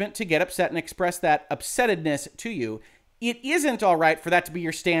management to get upset and express that upsettedness to you. It isn't all right for that to be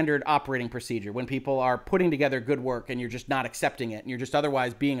your standard operating procedure when people are putting together good work and you're just not accepting it and you're just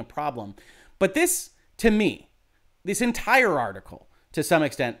otherwise being a problem. But this, to me, this entire article, to some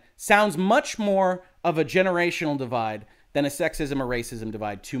extent, sounds much more of a generational divide than a sexism or racism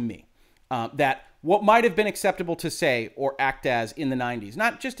divide to me. That what might have been acceptable to say or act as in the 90s,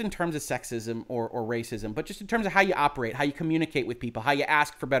 not just in terms of sexism or racism, but just in terms of how you operate, how you communicate with people, how you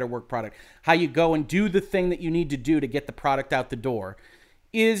ask for better work product, how you go and do the thing that you need to do to get the product out the door,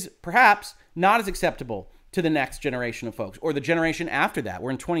 is perhaps not as acceptable to the next generation of folks or the generation after that.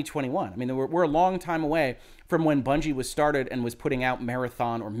 We're in 2021. I mean, we're a long time away from when Bungie was started and was putting out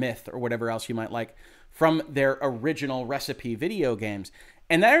Marathon or Myth or whatever else you might like from their original recipe video games.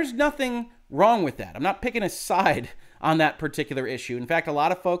 And there's nothing wrong with that. I'm not picking a side on that particular issue. In fact, a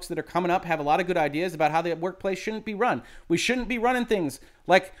lot of folks that are coming up have a lot of good ideas about how the workplace shouldn't be run. We shouldn't be running things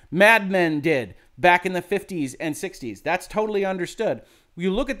like Mad Men did back in the 50s and 60s. That's totally understood. When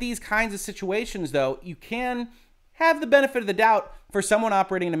you look at these kinds of situations, though, you can have the benefit of the doubt for someone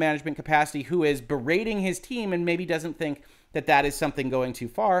operating in a management capacity who is berating his team and maybe doesn't think that that is something going too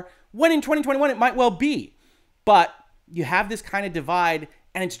far, when in 2021 it might well be. But you have this kind of divide,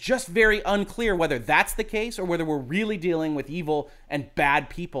 and it's just very unclear whether that's the case or whether we're really dealing with evil and bad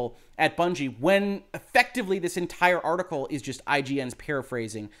people at Bungie, when effectively this entire article is just IGN's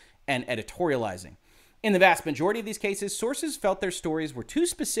paraphrasing and editorializing. In the vast majority of these cases, sources felt their stories were too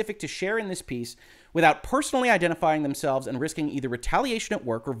specific to share in this piece without personally identifying themselves and risking either retaliation at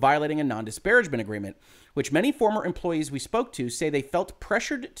work or violating a non-disparagement agreement, which many former employees we spoke to say they felt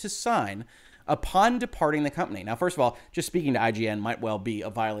pressured to sign upon departing the company. Now, first of all, just speaking to IGN might well be a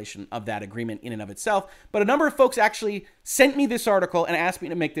violation of that agreement in and of itself, but a number of folks actually sent me this article and asked me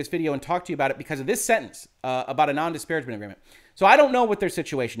to make this video and talk to you about it because of this sentence about a non-disparagement agreement. So I don't know what their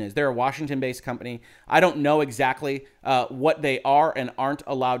situation is. They're a Washington-based company. I don't know exactly what they are and aren't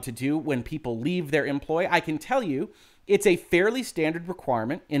allowed to do when people leave their employ. I can tell you it's a fairly standard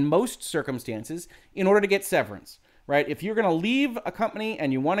requirement in most circumstances in order to get severance. Right? If you're going to leave a company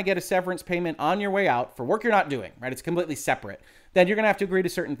and you want to get a severance payment on your way out for work you're not doing, right? It's completely separate. Then you're going to have to agree to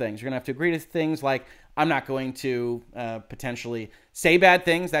certain things. You're going to have to agree to things like, I'm not going to potentially say bad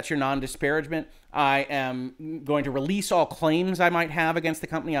things. That's your non-disparagement. I am going to release all claims I might have against the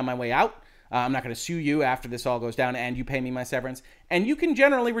company on my way out. I'm not going to sue you after this all goes down and you pay me my severance. And you can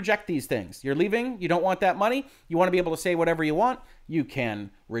generally reject these things. You're leaving. You don't want that money. You want to be able to say whatever you want. You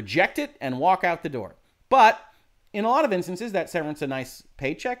can reject it and walk out the door. But in a lot of instances, that severance is a nice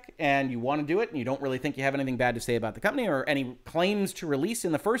paycheck and you want to do it and you don't really think you have anything bad to say about the company or any claims to release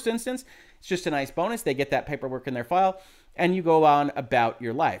in the first instance. It's just a nice bonus. They get that paperwork in their file and you go on about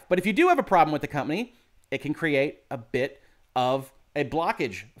your life. But if you do have a problem with the company, it can create a bit of a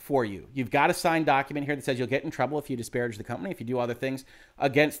blockage for you. You've got a signed document here that says you'll get in trouble if you disparage the company, if you do other things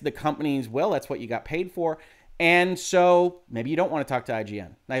against the company's will. That's what you got paid for. And so maybe you don't want to talk to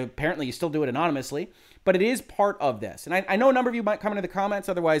IGN. Now, apparently you still do it anonymously, but it is part of this. And I know a number of you might come into the comments,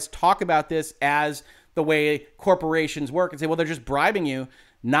 otherwise talk about this as the way corporations work and say, well, they're just bribing you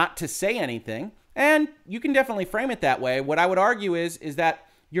not to say anything. And you can definitely frame it that way. What I would argue is that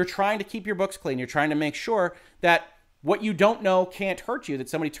you're trying to keep your books clean. You're trying to make sure that what you don't know can't hurt you, that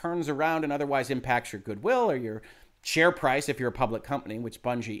somebody turns around and otherwise impacts your goodwill or your share price if you're a public company, which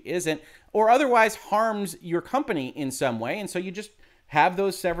Bungie isn't, or otherwise harms your company in some way. And so you just have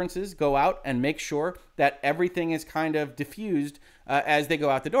those severances go out and make sure that everything is kind of diffused as they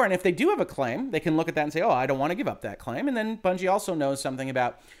go out the door. And if they do have a claim, they can look at that and say, oh, I don't want to give up that claim. And then Bungie also knows something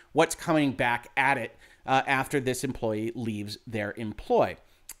about what's coming back at it after this employee leaves their employ.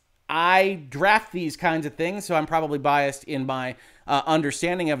 I draft these kinds of things, so I'm probably biased in my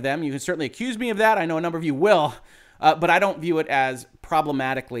understanding of them. You can certainly accuse me of that. I know a number of you will. But I don't view it as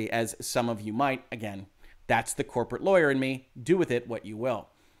problematically as some of you might. Again, that's the corporate lawyer in me. Do with it what you will.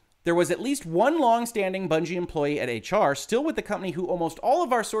 There was at least one long-standing Bungie employee at HR still with the company who almost all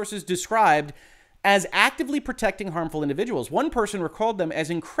of our sources described as actively protecting harmful individuals. One person recalled them as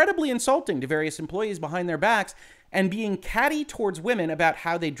incredibly insulting to various employees behind their backs and being catty towards women about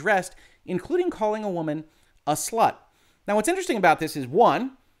how they dressed, including calling a woman a slut. Now, what's interesting about this is,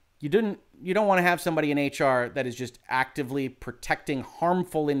 one, you don't want to have somebody in HR that is just actively protecting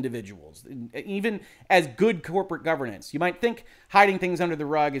harmful individuals, even as good corporate governance. You might think hiding things under the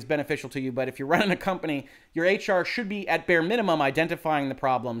rug is beneficial to you, but if you're running a company, your HR should be at bare minimum identifying the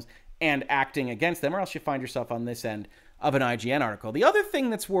problems and acting against them, or else you find yourself on this end of an IGN article. The other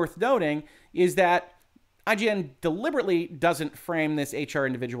thing that's worth noting is that IGN deliberately doesn't frame this HR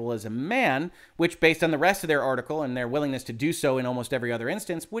individual as a man, which based on the rest of their article and their willingness to do so in almost every other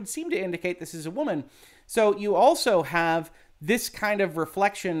instance would seem to indicate this is a woman. So you also have this kind of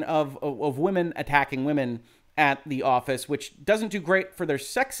reflection of women attacking women at the office, which doesn't do great for their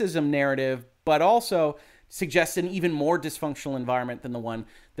sexism narrative, but also suggests an even more dysfunctional environment than the one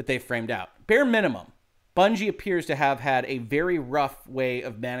that they framed out. Bare minimum, Bungie appears to have had a very rough way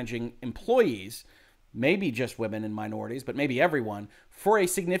of managing employees, maybe just women and minorities, but maybe everyone, for a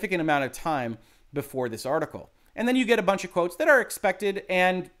significant amount of time before this article. And then you get a bunch of quotes that are expected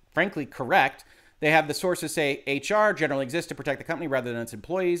and, frankly, correct, They have the sources say HR generally exists to protect the company rather than its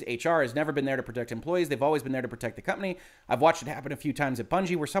employees. HR has never been there to protect employees. They've always been there to protect the company. I've watched it happen a few times at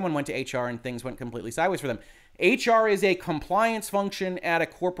Bungie where someone went to HR and things went completely sideways for them. HR is a compliance function at a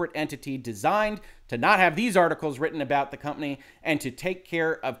corporate entity designed to not have these articles written about the company and to take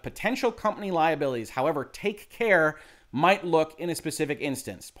care of potential company liabilities. However, take care might look in a specific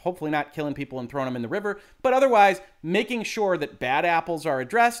instance. Hopefully not killing people and throwing them in the river, but otherwise making sure that bad apples are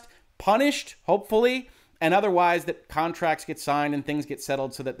addressed, punished, hopefully, and otherwise that contracts get signed and things get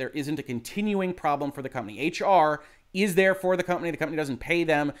settled so that there isn't a continuing problem for the company. HR is there for the company. The company doesn't pay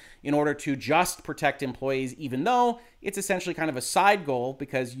them in order to just protect employees, even though it's essentially kind of a side goal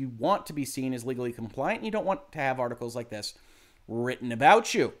because you want to be seen as legally compliant and you don't want to have articles like this written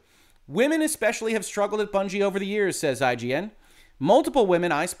about you. Women especially have struggled at Bungie over the years, says IGN. Multiple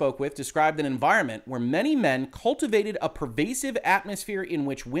women I spoke with described an environment where many men cultivated a pervasive atmosphere in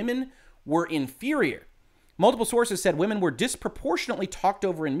which women were inferior. Multiple sources said women were disproportionately talked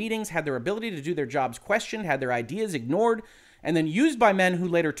over in meetings, had their ability to do their jobs questioned, had their ideas ignored, and then used by men who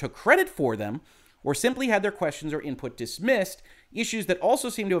later took credit for them, or simply had their questions or input dismissed, issues that also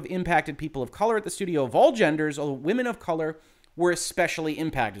seem to have impacted people of color at the studio of all genders, although women of color were especially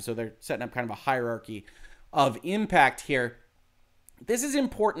impacted. So they're setting up kind of a hierarchy of impact here. This is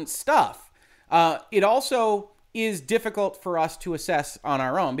important stuff. It also is difficult for us to assess on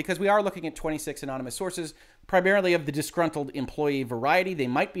our own because we are looking at 26 anonymous sources, primarily of the disgruntled employee variety. They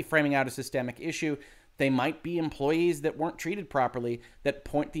might be framing out a systemic issue. They might be employees that weren't treated properly that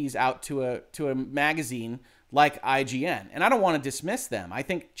point these out to a magazine like IGN. And I don't want to dismiss them. I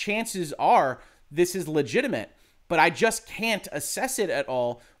think chances are this is legitimate, but I just can't assess it at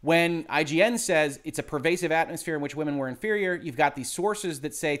all when IGN says it's a pervasive atmosphere in which women were inferior. You've got these sources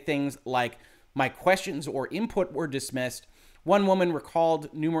that say things like, my questions or input were dismissed. One woman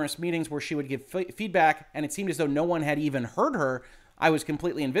recalled numerous meetings where she would give feedback, and it seemed as though no one had even heard her. I was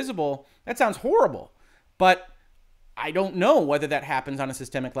completely invisible. That sounds horrible, but I don't know whether that happens on a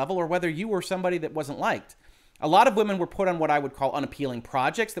systemic level or whether you were somebody that wasn't liked. A lot of women were put on what I would call unappealing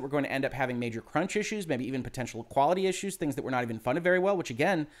projects that were going to end up having major crunch issues, maybe even potential quality issues, things that were not even funded very well, which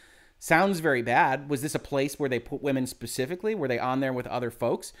again, sounds very bad. Was this a place where they put women specifically? Were they on there with other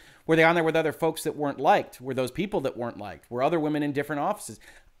folks? Were they on there with other folks that weren't liked? Were those people that weren't liked? Were other women in different offices?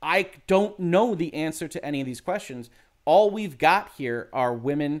 I don't know the answer to any of these questions. All we've got here are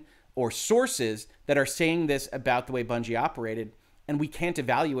women or sources that are saying this about the way Bungie operated, and we can't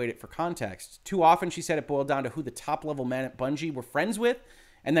evaluate it for context. Too often, she said, it boiled down to who the top-level men at Bungie were friends with,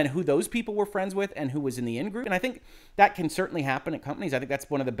 and then who those people were friends with and who was in the in-group. And I think that can certainly happen at companies. I think that's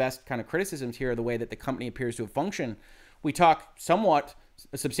one of the best kind of criticisms here of the way that the company appears to have functioned. We talk somewhat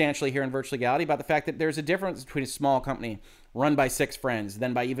substantially here in Virtual Legality about the fact that there's a difference between a small company run by 6 friends,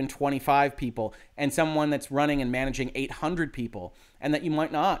 then by even 25 people, and someone that's running and managing 800 people, and that you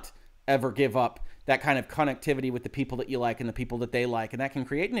might not ever give up that kind of connectivity with the people that you like and the people that they like, and that can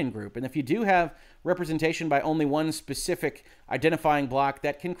create an in-group. And if you do have representation by only one specific identifying block,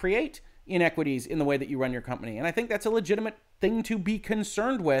 that can create inequities in the way that you run your company. And I think that's a legitimate thing to be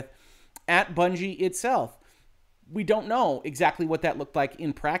concerned with at Bungie itself. We don't know exactly what that looked like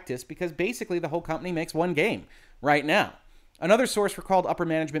in practice because basically the whole company makes one game right now. Another source recalled upper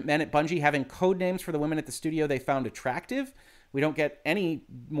management men at Bungie having code names for the women at the studio they found attractive. We don't get any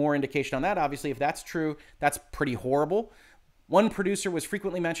more indication on that. Obviously, if that's true, that's pretty horrible. One producer was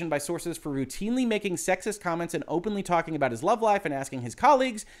frequently mentioned by sources for routinely making sexist comments and openly talking about his love life and asking his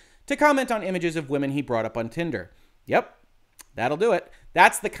colleagues to comment on images of women he brought up on Tinder. Yep, that'll do it.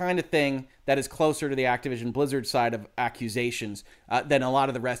 That's the kind of thing that is closer to the Activision Blizzard side of accusations than a lot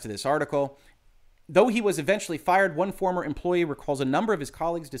of the rest of this article. Though he was eventually fired, one former employee recalls a number of his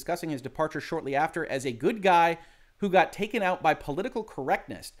colleagues discussing his departure shortly after as a good guy who got taken out by political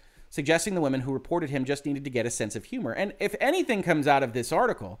correctness, suggesting the women who reported him just needed to get a sense of humor. And if anything comes out of this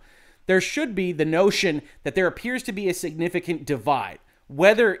article, there should be the notion that there appears to be a significant divide,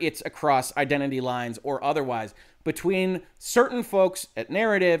 whether it's across identity lines or otherwise, between certain folks at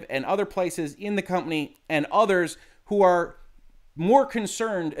Narrative and other places in the company and others who are more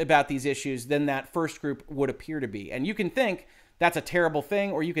concerned about these issues than that first group would appear to be. And you can think that's a terrible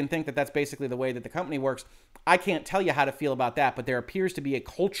thing, or you can think that that's basically the way that the company works. I can't tell you how to feel about that, but there appears to be a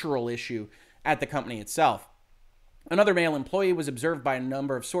cultural issue at the company itself. Another male employee was observed by a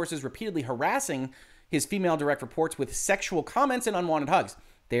number of sources repeatedly harassing his female direct reports with sexual comments and unwanted hugs.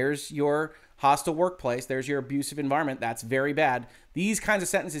 There's your hostile workplace. There's your abusive environment. That's very bad. These kinds of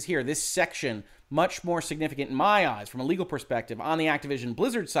sentences here, this section, much more significant in my eyes from a legal perspective on the Activision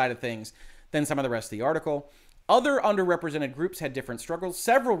Blizzard side of things than some of the rest of the article. Other underrepresented groups had different struggles.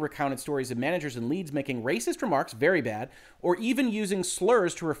 Several recounted stories of managers and leads making racist remarks, very bad, or even using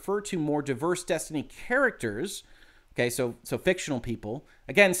slurs to refer to more diverse Destiny characters. Okay, so fictional people.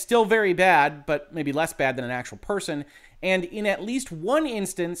 Again, still very bad, but maybe less bad than an actual person. And in at least one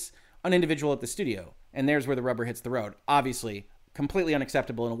instance, an individual at the studio. And there's where the rubber hits the road. Obviously, completely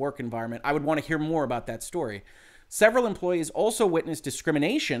unacceptable in a work environment. I would want to hear more about that story. Several employees also witnessed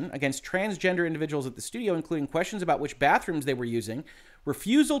discrimination against transgender individuals at the studio, including questions about which bathrooms they were using,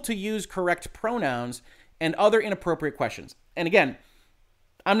 refusal to use correct pronouns, and other inappropriate questions. And again,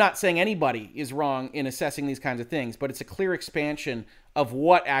 I'm not saying anybody is wrong in assessing these kinds of things, but it's a clear expansion of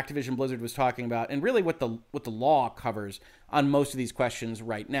what Activision Blizzard was talking about and really what the law covers on most of these questions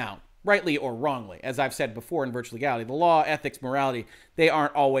right now. Rightly or wrongly. As I've said before in Virtual Legality, the law, ethics, morality, they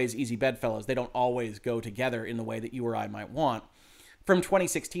aren't always easy bedfellows. They don't always go together in the way that you or I might want. From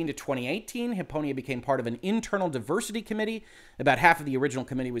 2016 to 2018, Hipponia became part of an internal diversity committee. About half of the original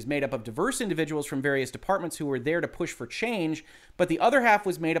committee was made up of diverse individuals from various departments who were there to push for change, but the other half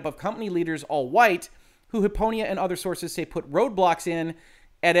was made up of company leaders, all white, who Hipponia and other sources say put roadblocks in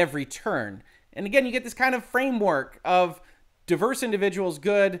at every turn. And again, you get this kind of framework of diverse individuals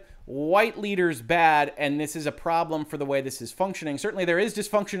good, white leaders bad, and this is a problem for the way this is functioning. Certainly there is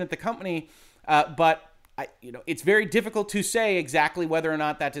dysfunction at the company, but it's very difficult to say exactly whether or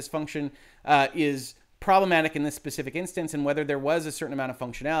not that dysfunction is problematic in this specific instance and whether there was a certain amount of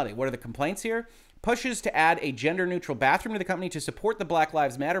functionality. What are the complaints here? Pushes to add a gender-neutral bathroom to the company to support the Black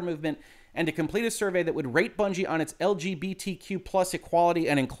Lives Matter movement and to complete a survey that would rate Bungie on its LGBTQ plus equality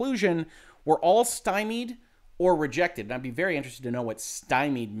and inclusion were all stymied or rejected. And I'd be very interested to know what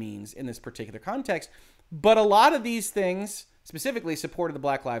stymied means in this particular context. But a lot of these things specifically supported the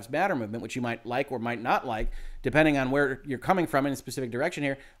Black Lives Matter movement, which you might like or might not like, depending on where you're coming from in a specific direction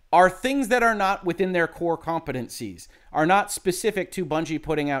here, are things that are not within their core competencies, are not specific to Bungie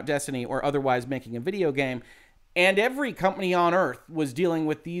putting out Destiny or otherwise making a video game. And every company on Earth was dealing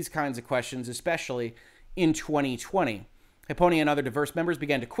with these kinds of questions, especially in 2020. Hipponia and other diverse members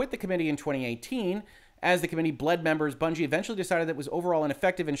began to quit the committee in 2018. As the committee bled members, Bungie eventually decided that it was overall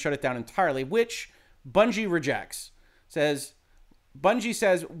ineffective and shut it down entirely, which Bungie rejects. Bungie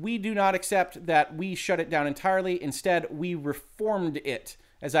says, we do not accept that we shut it down entirely. Instead, we reformed it.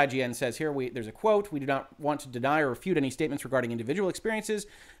 As IGN says here, there's a quote, "We do not want to deny or refute any statements regarding individual experiences.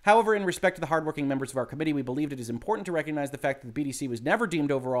 However, in respect to the hardworking members of our committee, we believed it is important to recognize the fact that the BDC was never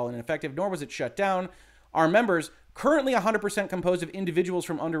deemed overall ineffective, nor was it shut down. Our members, currently 100% composed of individuals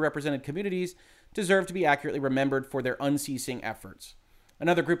from underrepresented communities, deserve to be accurately remembered for their unceasing efforts."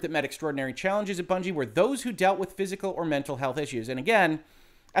 Another group that met extraordinary challenges at Bungie were those who dealt with physical or mental health issues. And again,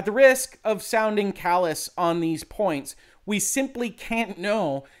 at the risk of sounding callous on these points, we simply can't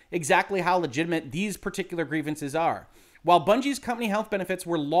know exactly how legitimate these particular grievances are. While Bungie's company health benefits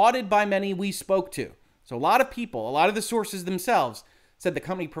were lauded by many we spoke to, so a lot of people, a lot of the sources themselves said the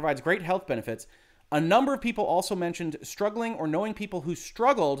company provides great health benefits, a number of people also mentioned struggling or knowing people who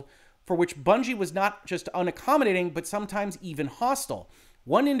struggled, for which Bungie was not just unaccommodating, but sometimes even hostile.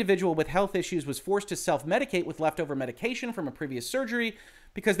 One individual with health issues was forced to self-medicate with leftover medication from a previous surgery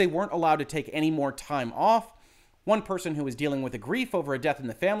because they weren't allowed to take any more time off. One person who was dealing with a grief over a death in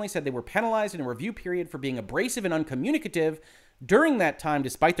the family said they were penalized in a review period for being abrasive and uncommunicative during that time,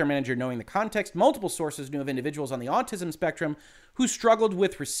 despite their manager knowing the context. Multiple sources knew of individuals on the autism spectrum who struggled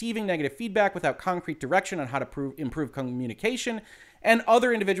with receiving negative feedback without concrete direction on how to improve communication, and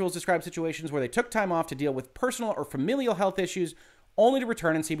other individuals described situations where they took time off to deal with personal or familial health issues, only to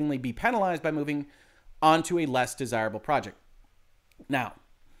return and seemingly be penalized by moving on to a less desirable project. Now,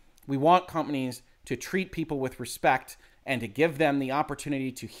 we want companies to treat people with respect and to give them the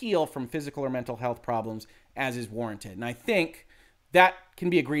opportunity to heal from physical or mental health problems as is warranted. And I think that can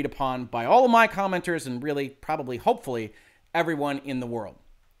be agreed upon by all of my commenters and really, probably, hopefully, everyone in the world.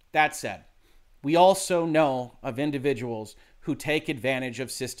 That said, we also know of individuals who take advantage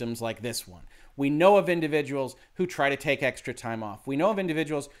of systems like this one. We know of individuals who try to take extra time off. We know of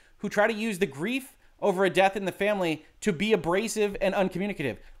individuals who try to use the grief over a death in the family to be abrasive and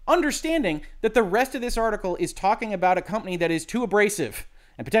uncommunicative, understanding that the rest of this article is talking about a company that is too abrasive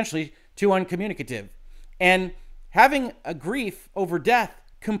and potentially too uncommunicative. And having a grief over death,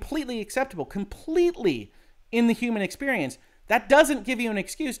 completely acceptable, completely in the human experience, that doesn't give you an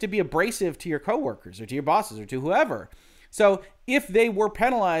excuse to be abrasive to your coworkers or to your bosses or to whoever. So if they were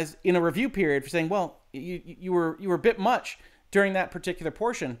penalized in a review period for saying, well, you were a bit much during that particular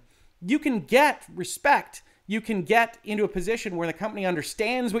portion, you can get respect. You can get into a position where the company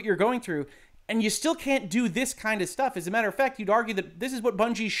understands what you're going through, and you still can't do this kind of stuff. As a matter of fact, you'd argue that this is what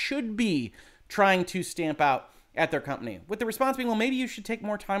Bungie should be trying to stamp out at their company, with the response being, well, maybe you should take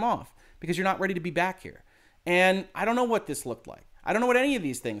more time off because you're not ready to be back here. And I don't know what this looked like. I don't know what any of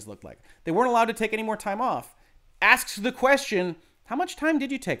these things looked like. They weren't allowed to take any more time off. Asks the question, how much time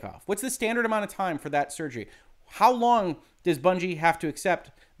did you take off? What's the standard amount of time for that surgery? How long does Bungie have to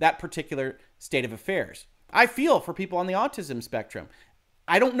accept that particular state of affairs? I feel for people on the autism spectrum.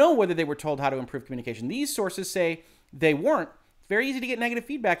 I don't know whether they were told how to improve communication. These sources say they weren't. It's very easy to get negative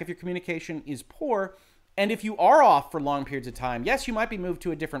feedback if your communication is poor. And if you are off for long periods of time, yes, you might be moved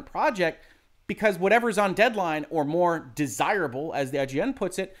to a different project because whatever's on deadline, or more desirable, as the IGN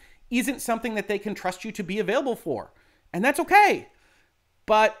puts it, isn't something that they can trust you to be available for. And that's okay.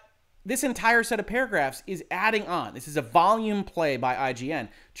 But this entire set of paragraphs is adding on. This is a volume play by IGN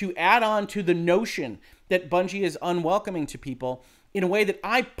to add on to the notion that Bungie is unwelcoming to people in a way that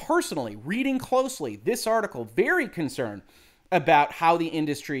I personally, reading closely this article, very concerned about how the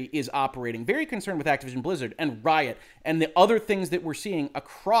industry is operating, very concerned with Activision Blizzard and Riot and the other things that we're seeing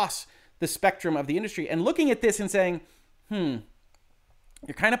across the spectrum of the industry, and looking at this and saying, you're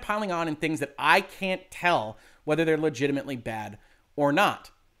kind of piling on in things that I can't tell whether they're legitimately bad or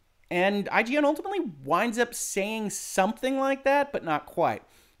not. And IGN ultimately winds up saying something like that, but not quite.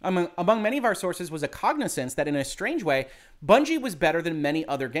 Among many of our sources was a cognizance that in a strange way, Bungie was better than many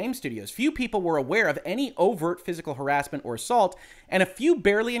other game studios. Few people were aware of any overt physical harassment or assault, and a few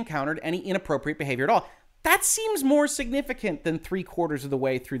barely encountered any inappropriate behavior at all. That seems more significant than 3/4 of the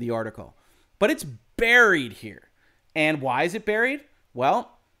way through the article. But it's buried here. And why is it buried?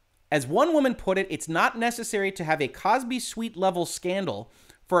 Well, as one woman put it, it's not necessary to have a Cosby Suite level scandal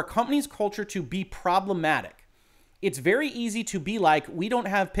for a company's culture to be problematic. It's very easy to be like, we don't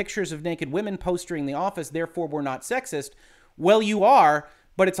have pictures of naked women postering the office, therefore we're not sexist. Well, you are,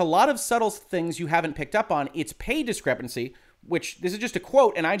 but it's a lot of subtle things you haven't picked up on. It's pay discrepancy, which this is just a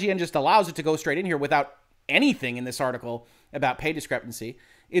quote, and IGN just allows it to go straight in here without anything in this article about pay discrepancy.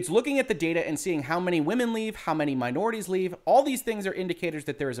 It's looking at the data and seeing how many women leave, how many minorities leave. All these things are indicators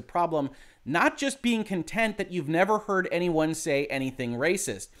that there is a problem, not just being content that you've never heard anyone say anything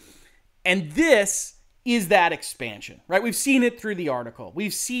racist. And this is that expansion, right? We've seen it through the article.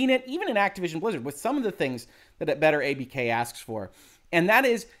 We've seen it even in Activision Blizzard with some of the things that a better ABK asks for. And that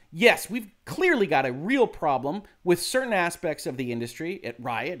is, yes, we've clearly got a real problem with certain aspects of the industry at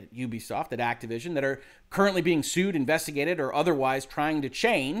Riot, at Ubisoft, at Activision that are currently being sued, investigated, or otherwise trying to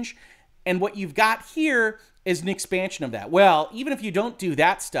change. And what you've got here is an expansion of that. Well, even if you don't do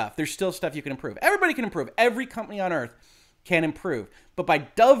that stuff, there's still stuff you can improve. Everybody can improve. Every company on earth can improve. But by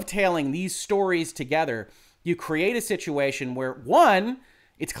dovetailing these stories together, you create a situation where, one,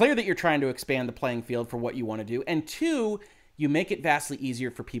 it's clear that you're trying to expand the playing field for what you want to do, and two, you make it vastly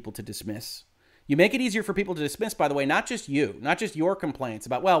easier for people to dismiss. You make it easier for people to dismiss, by the way, not just you, not just your complaints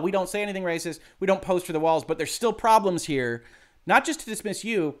about, well, we don't say anything racist, we don't post to the walls, but there's still problems here. Not just to dismiss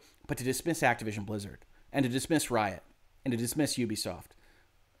you, but to dismiss Activision Blizzard, and to dismiss Riot, and to dismiss Ubisoft.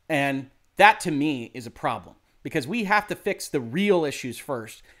 And that, to me, is a problem, because we have to fix the real issues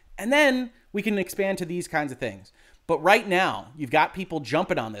first, and then we can expand to these kinds of things. But right now, you've got people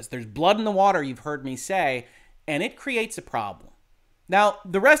jumping on this. There's blood in the water, you've heard me say, and it creates a problem. Now,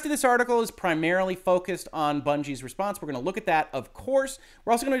 the rest of this article is primarily focused on Bungie's response. We're going to look at that, of course.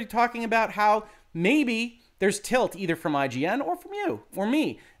 We're also going to be talking about how maybe there's tilt either from IGN or from you or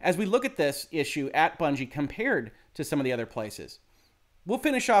me as we look at this issue at Bungie compared to some of the other places. We'll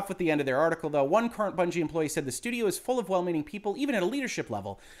finish off with the end of their article, though. One current Bungie employee said the studio is full of well-meaning people, even at a leadership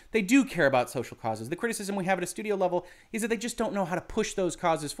level. They do care about social causes. The criticism we have at a studio level is that they just don't know how to push those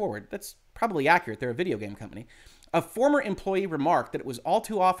causes forward. That's probably accurate. They're a video game company. A former employee remarked that it was all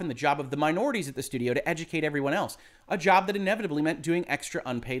too often the job of the minorities at the studio to educate everyone else, a job that inevitably meant doing extra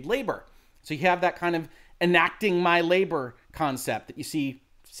unpaid labor. So you have that kind of enacting my labor concept that you see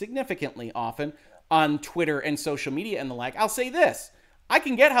significantly often on Twitter and social media and the like. I'll say this. I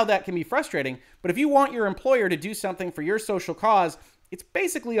can get how that can be frustrating, but if you want your employer to do something for your social cause, it's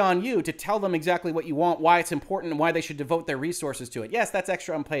basically on you to tell them exactly what you want, why it's important, and why they should devote their resources to it. Yes, that's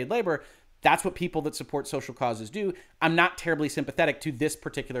extra unpaid labor. That's what people that support social causes do. I'm not terribly sympathetic to this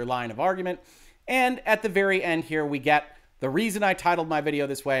particular line of argument. And at the very end here, we get the reason I titled my video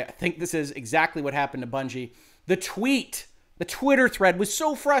this way. I think this is exactly what happened to Bungie. The Twitter thread was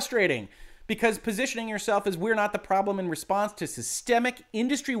so frustrating because positioning yourself as we're not the problem in response to systemic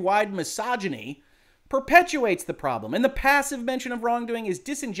industry-wide misogyny perpetuates the problem. And the passive mention of wrongdoing is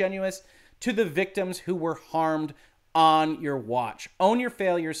disingenuous to the victims who were harmed on your watch. Own your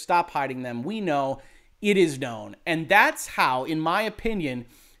failures, stop hiding them. We know, it is known. And that's how, in my opinion,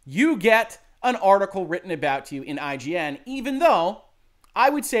 you get an article written about you in IGN, even though I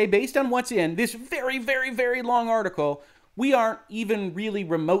would say, based on what's in this very, very, very long article, we aren't even really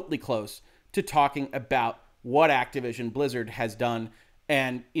remotely close to talking about what Activision Blizzard has done.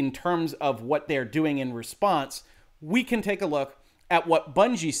 And in terms of what they're doing in response, we can take a look at what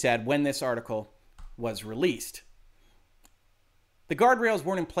Bungie said when this article was released. The guardrails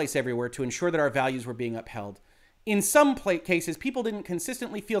weren't in place everywhere to ensure that our values were being upheld. In some cases, people didn't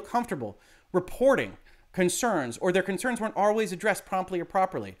consistently feel comfortable reporting concerns, or their concerns weren't always addressed promptly or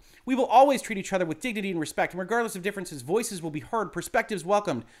properly. We will always treat each other with dignity and respect, and regardless of differences, voices will be heard, perspectives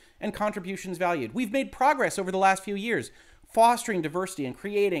welcomed, and contributions valued. We've made progress over the last few years, fostering diversity and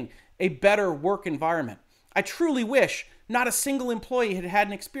creating a better work environment. I truly wish not a single employee had had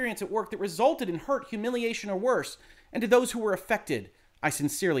an experience at work that resulted in hurt, humiliation, or worse. And to those who were affected, I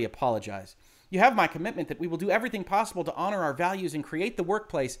sincerely apologize. You have my commitment that we will do everything possible to honor our values and create the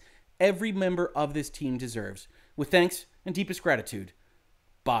workplace every member of this team deserves. With thanks and deepest gratitude,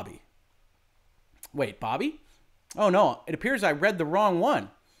 Bobby. Wait, Bobby? Oh no, it appears I read the wrong one.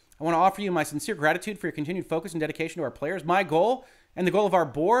 I want to offer you my sincere gratitude for your continued focus and dedication to our players. My goal, and the goal of our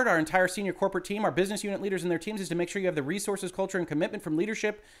board, our entire senior corporate team, our business unit leaders and their teams, is to make sure you have the resources, culture, and commitment from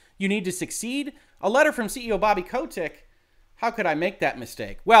leadership you need to succeed. A letter from CEO Bobby Kotick. How could I make that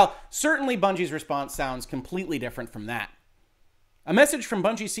mistake? Well, certainly Bungie's response sounds completely different from that. A message from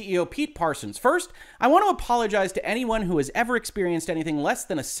Bungie CEO Pete Parsons. First, I want to apologize to anyone who has ever experienced anything less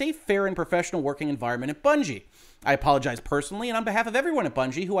than a safe, fair, and professional working environment at Bungie. I apologize personally and on behalf of everyone at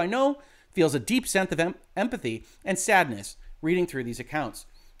Bungie who I know feels a deep sense of empathy and sadness reading through these accounts.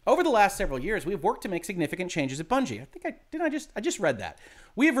 Over the last several years, we have worked to make significant changes at Bungie. I just read that.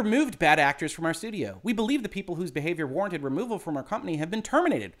 We have removed bad actors from our studio. We believe the people whose behavior warranted removal from our company have been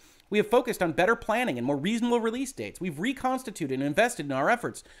terminated. We have focused on better planning and more reasonable release dates. We've reconstituted and invested in our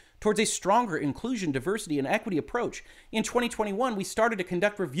efforts towards a stronger inclusion, diversity, and equity approach. In 2021, we started to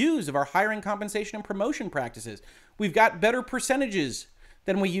conduct reviews of our hiring, compensation, and promotion practices. We've got better percentages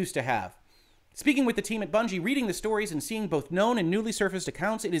than we used to have. Speaking with the team at Bungie, reading the stories and seeing both known and newly surfaced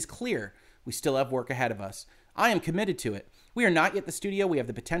accounts, it is clear we still have work ahead of us. I am committed to it. We are not yet the studio we have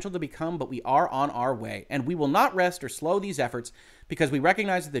the potential to become, but we are on our way, and we will not rest or slow these efforts because we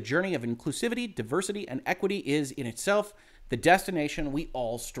recognize that the journey of inclusivity, diversity, and equity is in itself the destination we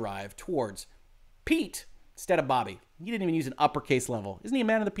all strive towards. Pete, instead of Bobby. He didn't even use an uppercase level. Isn't he a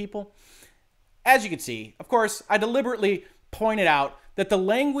man of the people? As you can see, of course, I deliberately pointed out that the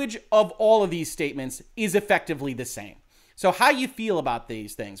language of all of these statements is effectively the same. So how you feel about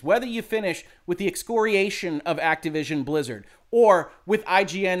these things, whether you finish with the excoriation of Activision Blizzard or with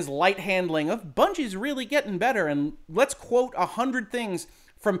IGN's light handling of Bungie's really getting better, and let's quote 100 things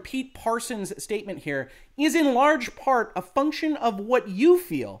from Pete Parsons' statement here, is in large part a function of what you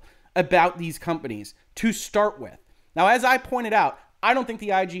feel about these companies to start with. Now, as I pointed out, I don't think the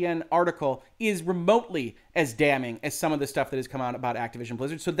IGN article is remotely as damning as some of the stuff that has come out about Activision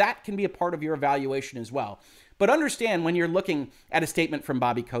Blizzard, so that can be a part of your evaluation as well. But understand when you're looking at a statement from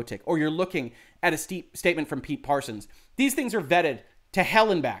Bobby Kotick or you're looking at a statement from Pete Parsons, these things are vetted to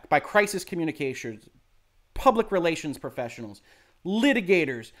hell and back by crisis communications, public relations professionals,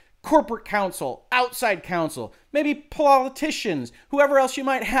 litigators, corporate counsel, outside counsel, maybe politicians, whoever else you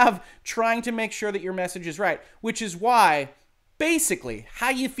might have trying to make sure that your message is right, which is why basically how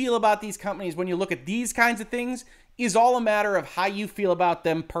you feel about these companies when you look at these kinds of things is all a matter of how you feel about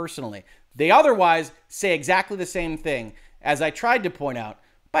them personally. They otherwise say exactly the same thing, as I tried to point out,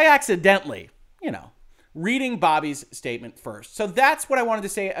 by accidentally, reading Bobby's statement first. So that's what I wanted to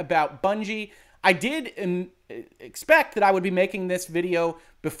say about Bungie. I did expect that I would be making this video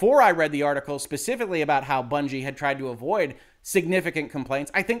before I read the article, specifically about how Bungie had tried to avoid significant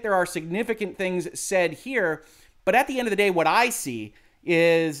complaints. I think there are significant things said here, but at the end of the day, what I see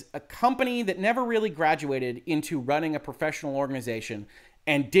is a company that never really graduated into running a professional organization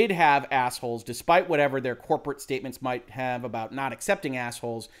and did have assholes, despite whatever their corporate statements might have about not accepting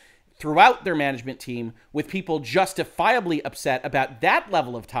assholes, throughout their management team, with people justifiably upset about that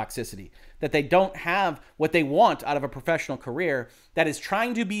level of toxicity, that they don't have what they want out of a professional career that is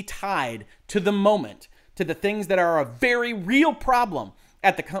trying to be tied to the moment, to the things that are a very real problem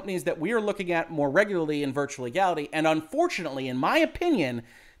at the companies that we are looking at more regularly in virtual legality, and unfortunately, in my opinion,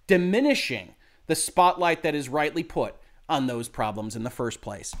 diminishing the spotlight that is rightly put on those problems in the first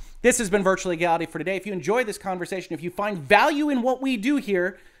place. This has been Virtual Legality for today. If you enjoyed this conversation, if you find value in what we do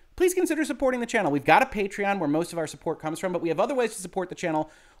here, please consider supporting the channel. We've got a Patreon where most of our support comes from, but we have other ways to support the channel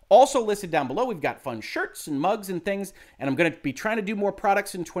also listed down below. We've got fun shirts and mugs and things, and I'm going to be trying to do more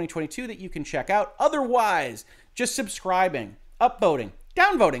products in 2022 that you can check out. Otherwise, just subscribing, upvoting,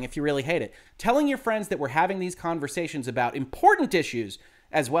 downvoting if you really hate it. Telling your friends that we're having these conversations about important issues,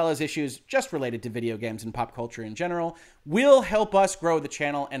 as well as issues just related to video games and pop culture in general, will help us grow the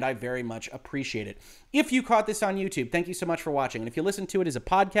channel, and I very much appreciate it. If you caught this on YouTube, thank you so much for watching. And if you listen to it as a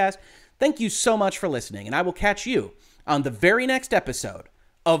podcast, thank you so much for listening. And I will catch you on the very next episode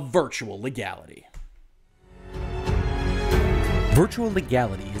of Virtual Legality. Virtual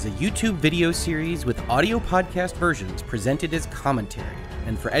Legality is a YouTube video series with audio podcast versions presented as commentary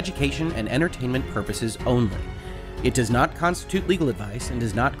and for education and entertainment purposes only. It does not constitute legal advice and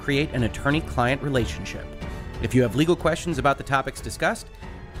does not create an attorney-client relationship. If you have legal questions about the topics discussed,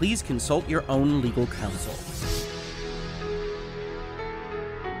 please consult your own legal counsel.